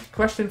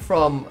 Question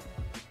from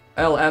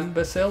El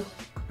Imbecile.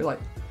 Could be like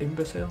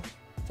imbecile.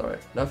 Sorry,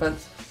 no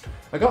offense.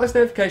 I got this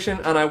notification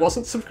and I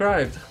wasn't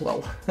subscribed.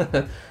 Well,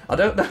 I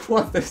don't know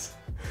what this.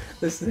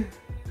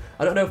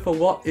 I don't know for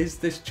what is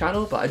this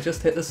channel, but I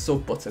just hit the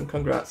sub button.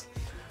 Congrats.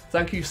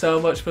 Thank you so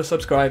much for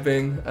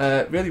subscribing.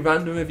 Really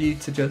random of you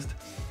to just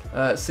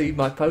see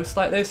my posts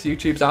like this.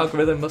 YouTube's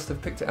algorithm must have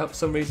picked it up for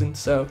some reason,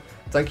 so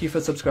thank you for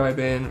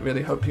subscribing.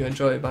 Really hope you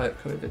enjoy my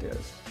upcoming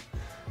videos.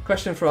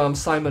 Question from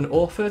Simon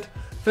Orford.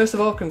 First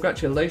of all,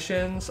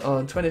 congratulations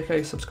on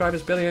 20k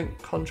subscribers,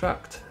 brilliant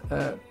contract,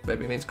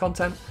 maybe it means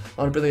content,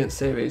 on a brilliant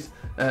series.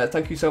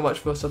 Thank you so much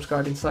for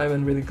subscribing,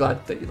 Simon. Really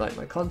glad that you like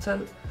my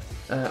content.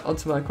 On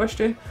to my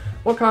question.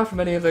 What car from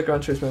any other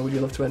Gran Turismo would you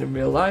love to own in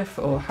real life,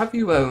 or have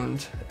you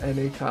owned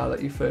any car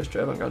that you first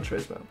drove on Gran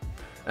Turismo?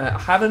 I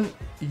haven't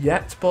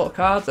yet bought a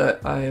car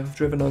that I have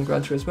driven on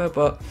Gran Turismo,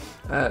 but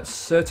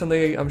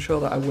certainly I'm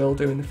sure that I will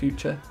do in the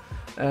future.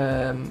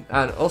 And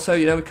also,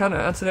 you know, we kind of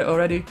answered it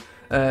already.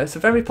 It's a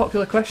very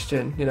popular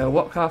question, you know,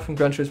 what car from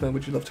Gran Turismo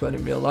would you love to own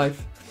in real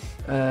life?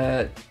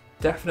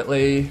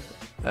 Definitely,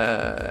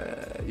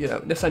 you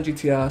know, Nissan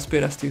GTR,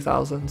 Spoon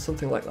S2000,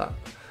 something like that,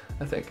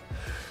 I think.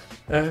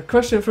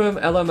 Question from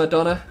Ella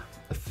Madonna.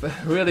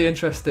 Really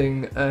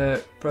interesting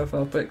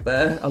profile pic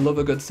there. I love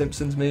a good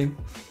Simpsons meme.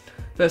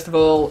 First of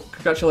all,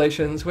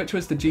 congratulations. Which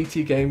was the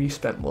GT game you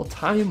spent more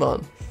time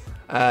on?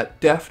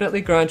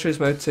 Definitely Gran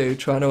Turismo 2,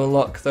 trying to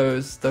unlock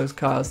those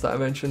cars that I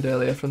mentioned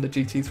earlier from the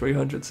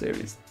GT300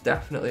 series.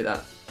 Definitely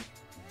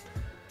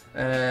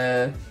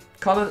that.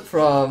 Comment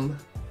from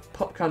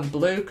Popcan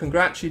Blue.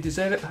 Congrats, you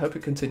deserve it. I hope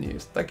it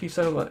continues. Thank you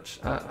so much.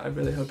 I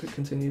really hope it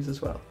continues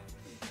as well.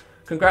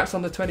 Congrats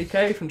on the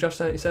 20k from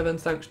Josh97.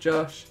 Thanks,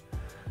 Josh.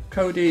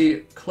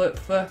 Cody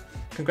Klipfer.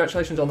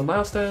 Congratulations on the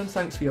milestones.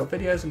 Thanks for your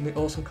videos and the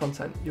awesome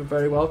content. You're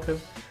very welcome.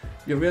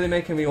 You're really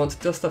making me want to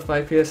dust off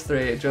my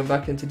PS3 and jump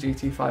back into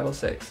GT5 or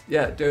 6.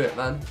 Yeah, do it,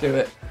 man. Do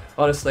it.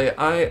 Honestly,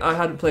 I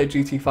hadn't played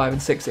GT5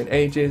 and 6 in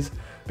ages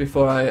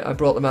before I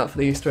brought them out for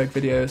the Easter egg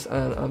videos,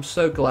 and I'm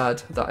so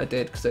glad that I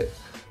did, because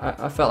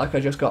I felt like I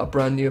just got a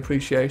brand new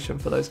appreciation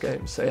for those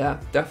games. So yeah,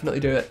 definitely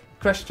do it.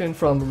 Question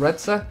from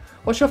Redsa.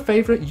 What's your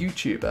favourite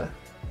YouTuber?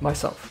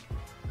 Myself.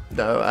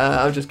 No,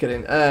 I'm just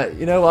kidding.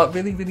 You know what?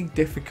 Really, really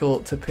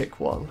difficult to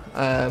pick one.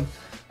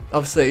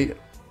 Obviously,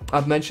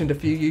 I've mentioned a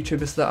few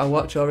YouTubers that I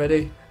watch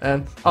already.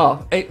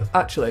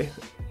 Actually,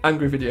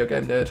 Angry Video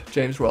Game Nerd,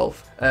 James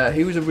Rolfe.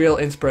 He was a real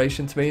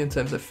inspiration to me in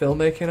terms of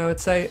filmmaking, I would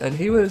say, and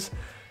he was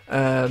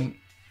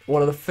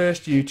one of the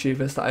first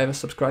YouTubers that I ever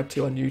subscribed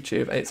to on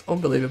YouTube. It's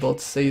unbelievable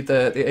to see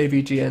the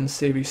AVGN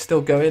series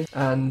still going,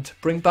 and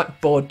bring back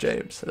Board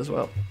James as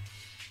well.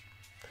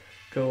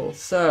 Cool.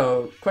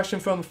 So, question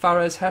from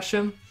Faraz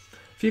Hesham.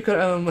 If you could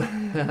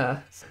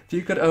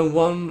own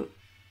one,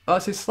 oh,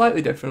 this is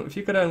slightly different. If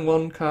you could own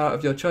one car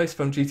of your choice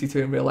from GT2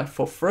 in real life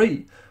for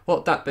free, what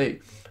would that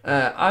be?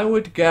 I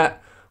would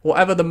get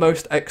whatever the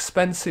most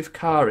expensive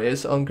car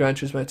is on Gran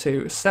Turismo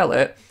 2, sell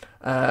it,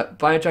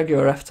 buy a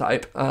Jaguar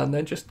F-Type, and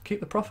then just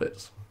keep the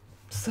profits.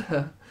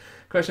 So,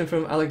 question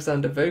from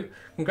Alexander Vu.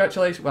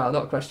 Congratulations, well,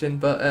 not a question,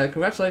 but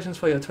congratulations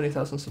for your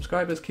 20,000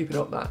 subscribers. Keep it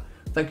up, Matt.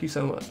 Thank you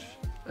so much.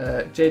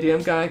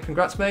 JDM guy,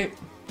 congrats, mate.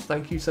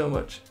 Thank you so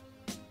much.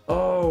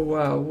 Oh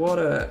wow,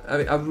 I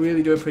mean, I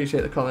really do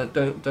appreciate the comment.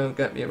 Don't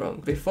get me wrong.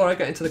 Before I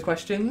get into the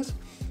questions,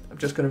 I'm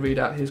just going to read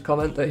out his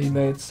comment that he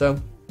made. So,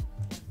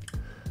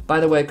 by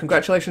the way,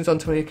 congratulations on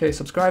 20k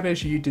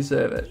subscribers. You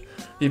deserve it.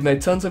 You've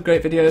made tons of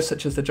great videos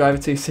such as the Driver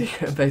 2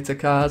 Secret and Beta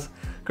Cars,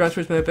 Gran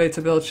Turismo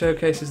Beta Build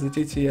showcases, the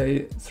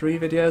GTA 3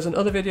 videos, and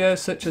other videos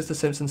such as the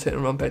Simpsons Hit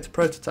and Run Beta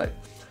Prototype.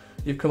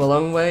 You've come a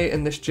long way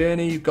in this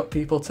journey. You've got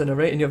people to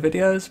narrate in your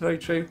videos. Very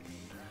true.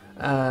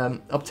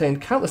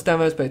 Obtained countless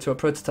demos, beta or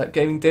prototype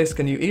gaming disc,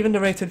 and you even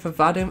narrated for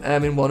Vadim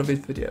M in one of his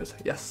videos.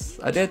 Yes,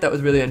 I did. That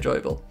was really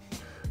enjoyable.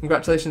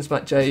 Congratulations,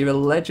 Matt J. You're a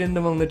legend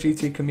among the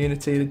GT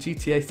community, the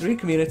GTA 3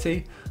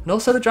 community, and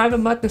also the Driver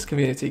Madness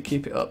community.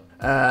 Keep it up.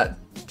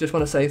 Just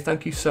want to say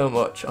thank you so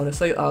much.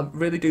 Honestly, I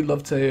really do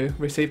love to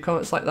receive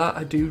comments like that.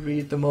 I do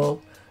read them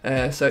all.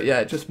 So yeah,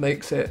 it just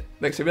makes it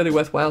really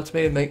worthwhile to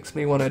me and makes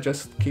me want to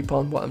just keep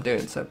on what I'm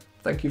doing. So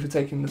thank you for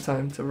taking the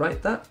time to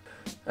write that.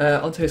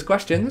 Onto his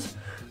questions,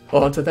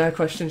 or onto their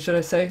questions, should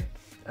I say.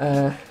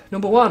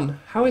 Number 1,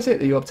 how is it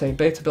that you obtain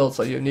beta builds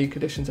or unique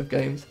editions of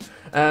games?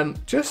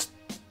 Just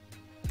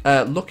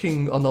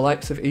looking on the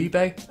likes of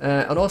eBay,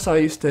 and also I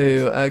used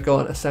to go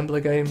on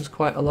assembler games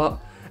quite a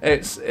lot.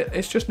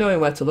 It's just knowing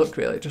where to look,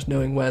 really, just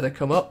knowing where they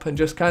come up and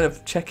just kind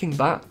of checking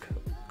back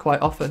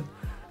quite often,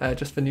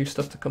 just for new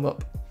stuff to come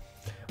up.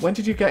 When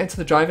did you get into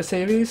the driver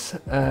series?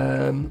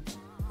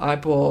 My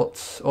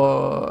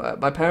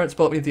parents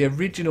bought me the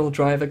original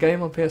Driver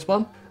game on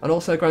PS1, and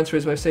also Gran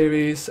Turismo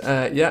series.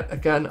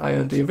 Again, I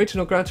owned the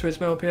original Gran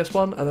Turismo on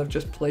PS1, and I've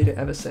just played it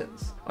ever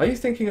since. Are you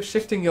thinking of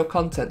shifting your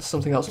content to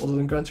something else other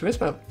than Gran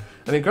Turismo?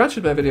 I mean, Gran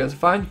Turismo videos are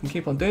fine, you can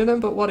keep on doing them,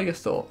 but what are your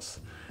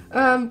thoughts?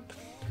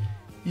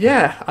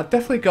 Yeah, I've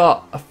definitely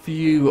got a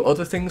few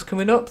other things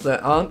coming up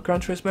that aren't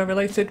Gran Turismo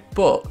related,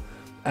 but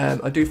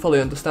I do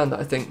fully understand that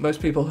I think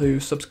most people who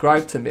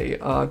subscribe to me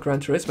are Gran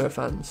Turismo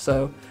fans,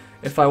 so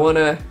if I want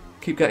to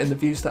keep getting the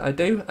views that I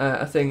do,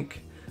 I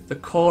think the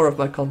core of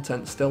my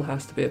content still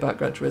has to be about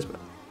Gran Turismo.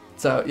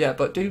 So yeah,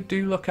 but do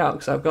look out,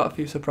 because I've got a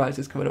few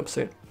surprises coming up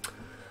soon.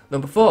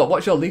 Number 4,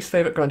 what's your least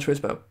favourite Gran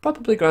Turismo?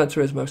 Probably Gran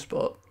Turismo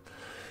Sport.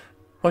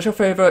 What's your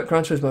favourite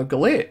Gran Turismo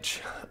glitch?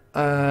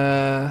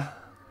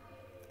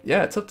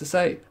 Yeah, it's tough to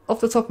say.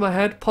 Off the top of my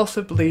head,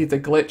 possibly the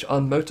glitch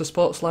on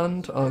Motorsports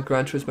Land on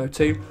Gran Turismo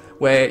 2,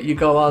 where you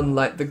go on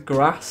like the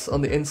grass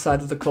on the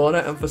inside of the corner,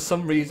 and for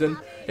some reason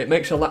it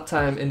makes your lap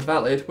time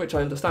invalid, which I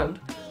understand,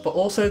 but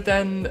also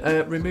then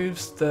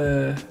removes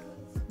the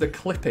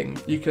clipping.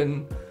 You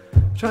can,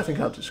 I'm trying to think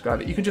how to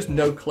describe it. You can just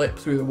no clip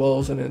through the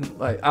walls and in,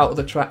 like out of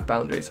the track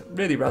boundaries.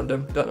 Really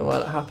random. Don't know why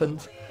that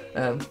happens.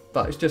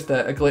 But it's just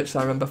a glitch that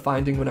I remember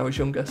finding when I was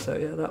younger. So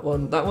yeah, that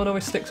one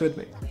always sticks with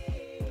me.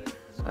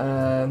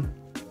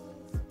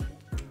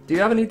 Do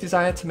you have any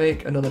desire to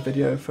make another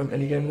video from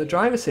any game in the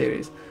Driver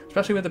series,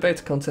 especially with the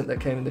beta content that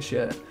came in this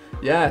year?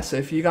 Yeah, so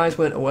if you guys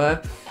weren't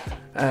aware,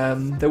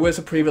 there was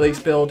a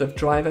pre-release build of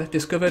Driver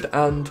discovered,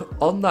 and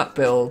on that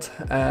build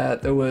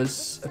there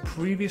was a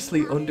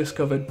previously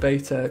undiscovered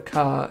beta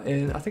car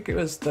in, I think it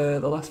was the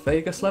Las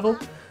Vegas level.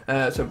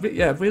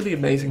 Yeah, really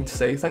amazing to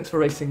see. Thanks to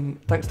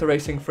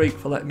Racing Freak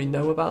for letting me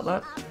know about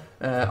that.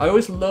 I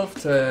always love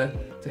to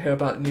hear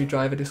about new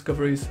Driver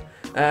discoveries.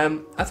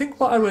 I think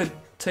what I would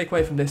take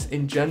away from this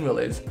in general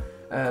is,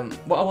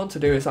 what I want to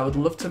do is I would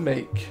love to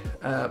make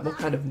more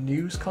kind of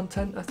news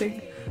content, I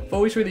think. I've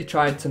always really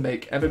tried to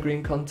make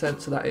evergreen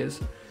content, so that is,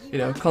 you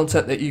know,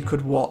 content that you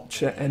could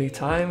watch at any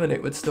time and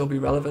it would still be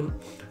relevant.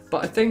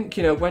 But I think,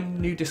 you know,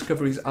 when new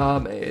discoveries are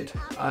made,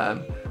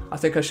 I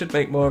think I should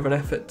make more of an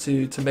effort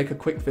to make a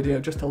quick video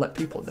just to let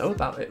people know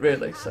about it,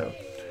 really. So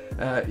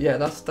yeah,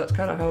 that's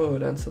kind of how I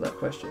would answer that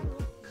question.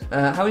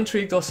 How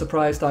intrigued or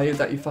surprised are you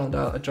that you found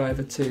out a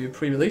Driver 2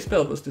 pre-release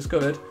build was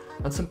discovered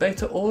and some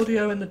beta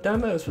audio in the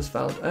demos was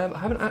found? I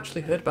haven't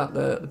actually heard about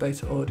the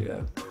beta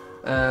audio.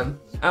 Am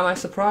I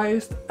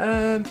surprised?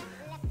 Yeah,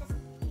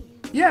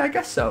 I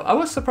guess so. I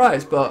was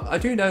surprised, but I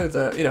do know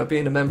that, you know,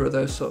 being a member of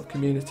those sort of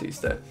communities,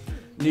 that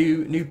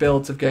new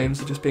builds of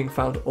games are just being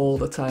found all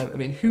the time. I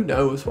mean, who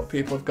knows what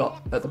people have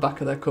got at the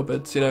back of their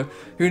cupboards, you know?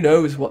 Who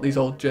knows what these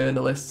old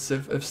journalists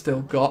have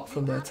still got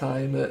from their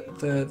time at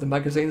the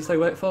magazines they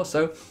work for?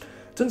 So it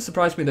doesn't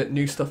surprise me that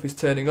new stuff is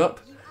turning up,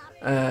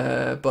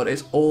 but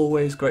it's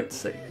always great to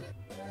see.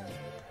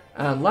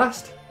 And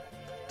last,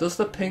 does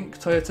the pink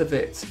Toyota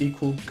Vitz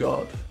equal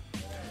God?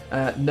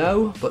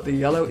 No, but the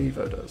yellow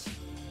Evo does.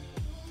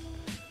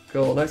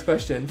 Cool, next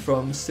question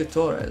from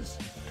Citores.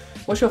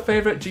 What's your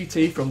favourite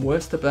GT from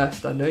worst to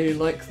best? I know you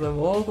like them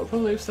all, but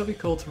probably it would still be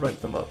cool to rank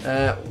them up.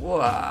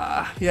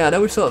 Yeah, I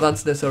know we've sort of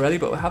answered this already,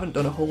 but we haven't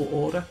done a whole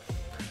order.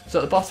 So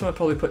at the bottom I'd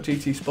probably put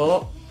GT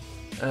Sport.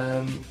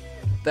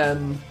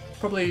 Then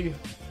probably,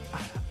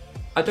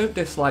 I don't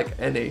dislike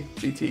any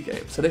GT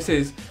game. So this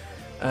is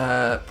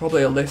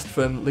probably a list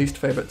from least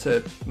favourite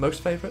to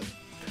most favourite.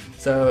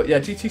 So yeah,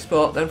 GT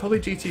Sport, then probably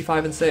GT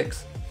 5 and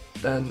 6,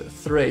 then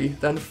 3,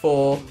 then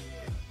 4,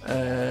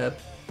 then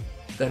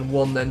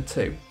 1, then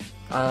 2.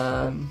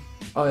 Oh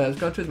yeah, it's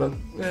Gran Turismo.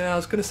 Yeah, I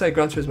was going to say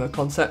Gran Turismo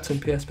Concept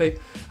and PSP.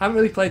 I haven't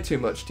really played too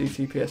much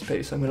GT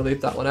PSP, so I'm going to leave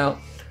that one out.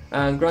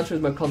 And Gran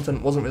Turismo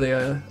Content wasn't really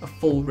a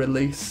full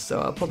release, so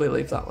I'll probably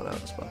leave that one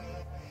out as well.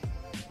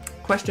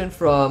 Question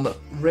from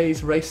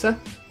Ray's Racer.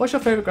 What's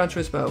your favourite Gran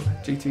Turismo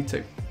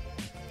GT2?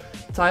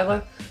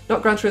 Tyler,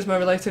 not Gran Turismo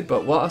related,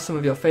 but what are some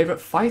of your favourite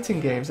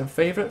fighting games and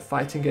favourite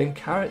fighting game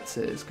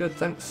characters? Good,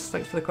 thanks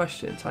for the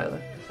question,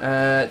 Tyler.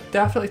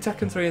 Definitely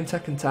Tekken 3 and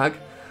Tekken Tag.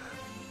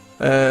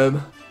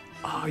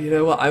 Oh, you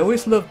know what? I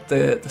always loved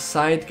the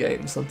side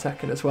games on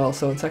Tekken as well.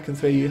 So on Tekken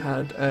 3 you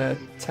had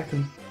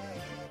Tekken.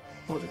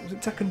 What was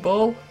it? Tekken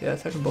Ball? Yeah,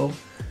 Tekken Ball.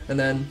 And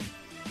then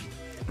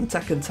on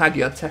Tekken Tag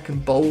you had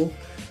Tekken Bowl.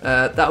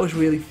 That was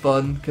really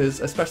fun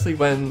because, especially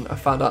when I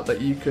found out that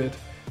you could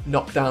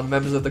knock down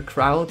members of the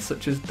crowd,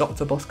 such as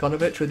Dr.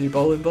 Boskonovich with your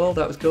bowling ball.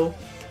 That was cool.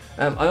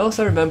 I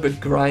also remembered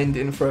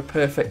grinding for a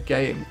perfect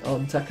game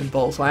on Tekken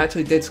Ball, so I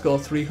actually did score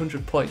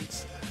 300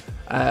 points.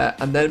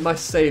 And then my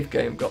save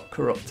game got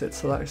corrupted,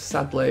 so that is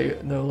sadly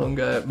no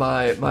longer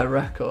my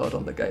record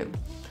on the game.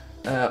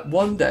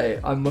 One day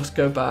I must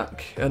go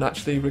back and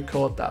actually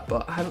record that,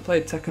 but I haven't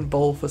played Tekken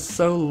Ball for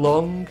so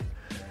long.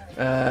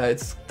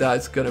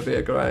 That's going to be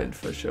a grind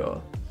for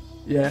sure.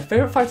 Yeah,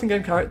 favourite fighting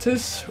game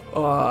characters?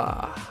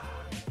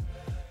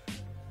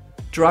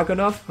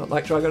 Dragunov, I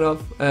like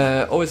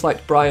Dragunov. Always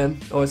liked Brian,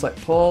 always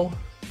liked Paul,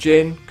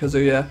 Jin,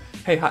 Kazuya,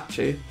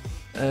 Heihachi.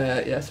 Yeah,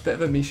 it's a bit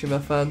of a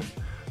Mishima fan.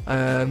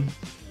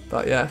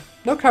 But yeah,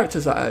 no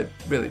characters that I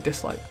really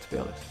dislike, to be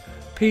honest.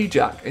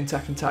 P-Jack in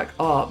Tekken Tag.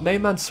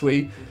 Mayman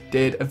Sui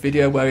did a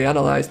video where he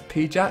analysed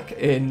P-Jack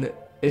in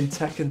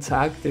Tekken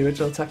Tag, the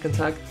original Tekken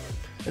Tag,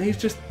 and he's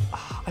just,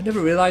 I never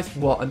realised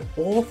what an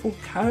awful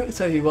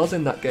character he was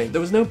in that game.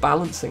 There was no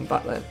balancing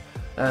back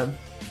then.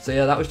 So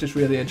yeah, that was just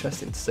really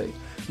interesting to see.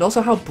 And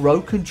also how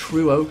broken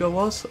True Ogre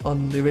was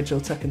on the original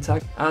Tekken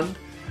Tag,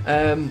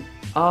 and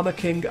Armor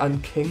King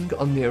and King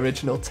on the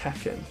original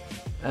Tekken.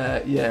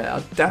 Yeah,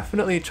 I'll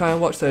definitely try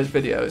and watch those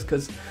videos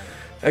because,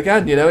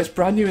 again, you know, it's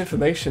brand new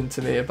information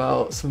to me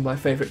about some of my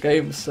favourite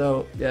games,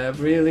 so yeah,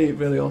 really,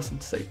 really awesome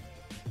to see.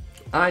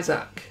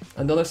 Isaac,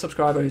 another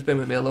subscriber who's been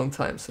with me a long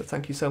time, so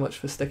thank you so much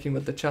for sticking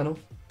with the channel.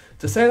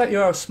 To say that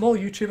you're a small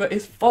YouTuber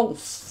is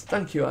false.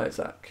 Thank you,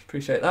 Isaac.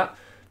 Appreciate that.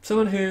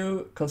 Someone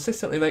who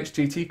consistently makes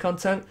GT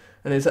content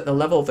and is at the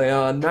level they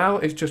are now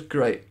is just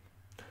great.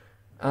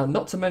 And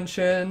not to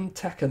mention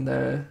Tekken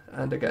there,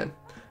 and again,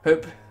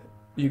 hope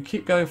you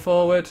keep going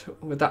forward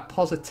with that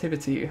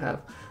positivity you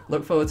have.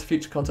 Look forward to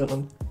future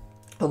content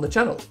on the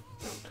channel.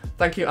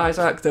 Thank you,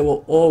 Isaac. There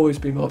will always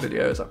be more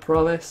videos, I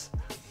promise.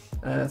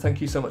 Thank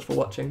you so much for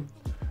watching.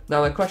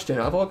 Now my question,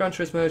 out of all Gran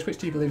Turismos, which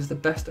do you believe is the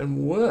best and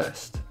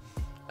worst?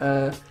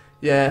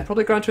 Yeah,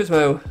 probably Gran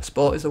Turismo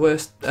Sport is the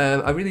worst.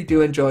 I really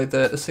do enjoy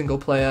the single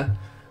player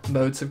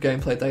modes of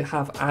gameplay they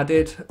have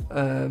added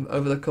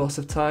over the course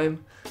of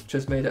time, which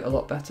has made it a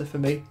lot better for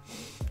me.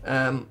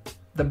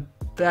 The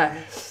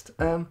best,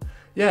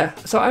 yeah,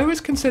 so I always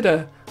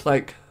consider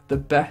like the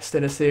best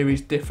in a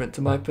series different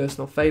to my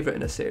personal favourite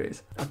in a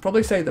series. I'd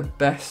probably say the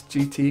best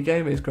GT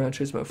game is Gran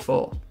Turismo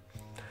 4.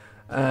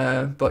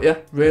 But yeah,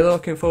 really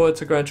looking forward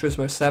to Gran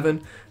Turismo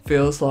 7.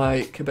 Feels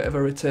like a bit of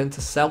a return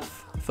to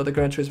self for the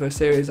Gran Turismo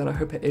series, and I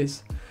hope it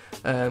is.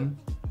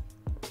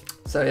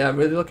 So yeah,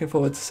 really looking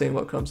forward to seeing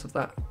what comes of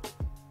that.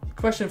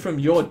 Question from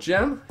Your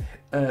Jam.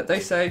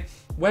 They say,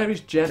 where is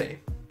Jenny?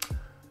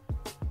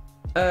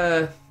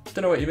 Don't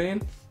know what you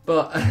mean,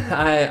 but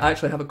I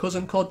actually have a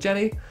cousin called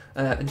Jenny,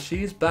 and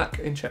she's back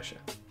in Cheshire.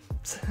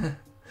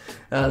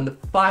 And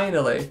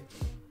finally,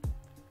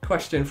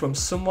 question from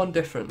someone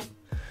different.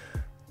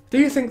 Do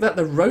you think that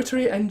the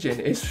rotary engine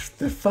is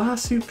the far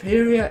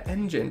superior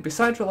engine,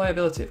 besides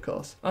reliability of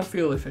course, and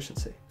fuel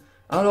efficiency,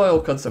 and oil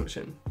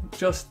consumption?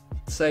 Just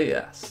say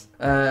yes.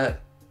 I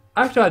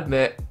have to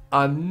admit,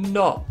 I'm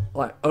not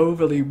like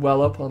overly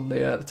well up on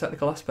the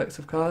technical aspects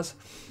of cars,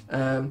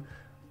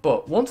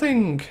 but one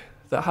thing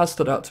that has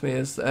stood out to me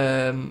is, you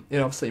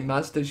know, obviously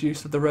Mazda's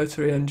use of the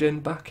rotary engine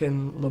back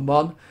in Le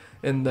Mans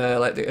in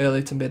the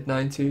early to mid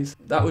 90s.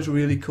 That was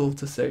really cool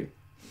to see.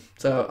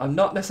 So I'm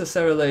not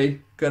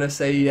necessarily going to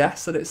say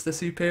yes that it's the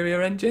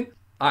superior engine.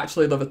 I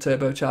actually love a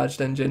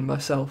turbocharged engine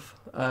myself.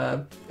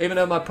 Even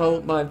though my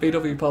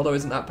VW Polo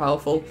isn't that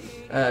powerful,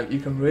 you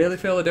can really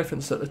feel the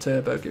difference that the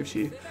turbo gives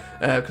you.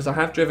 Because I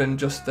have driven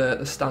just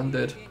the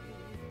standard,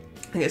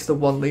 I think it's the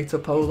 1 litre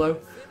Polo.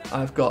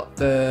 I've got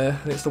I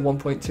think it's the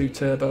 1.2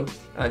 turbo,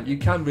 and you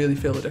can really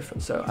feel the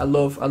difference. So I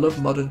love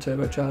modern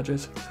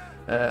turbochargers.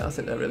 I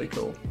think they're really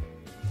cool.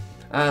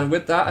 And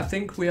with that, I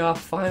think we are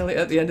finally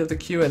at the end of the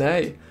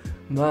Q&A.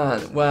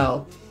 Man,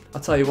 well,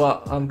 I'll tell you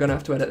what, I'm going to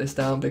have to edit this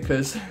down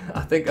because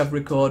I think I've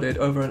recorded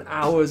over an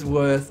hour's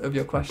worth of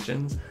your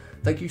questions.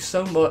 Thank you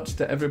so much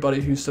to everybody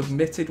who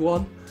submitted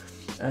one,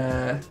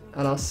 and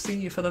I'll see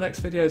you for the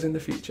next videos in the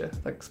future.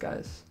 Thanks,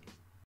 guys.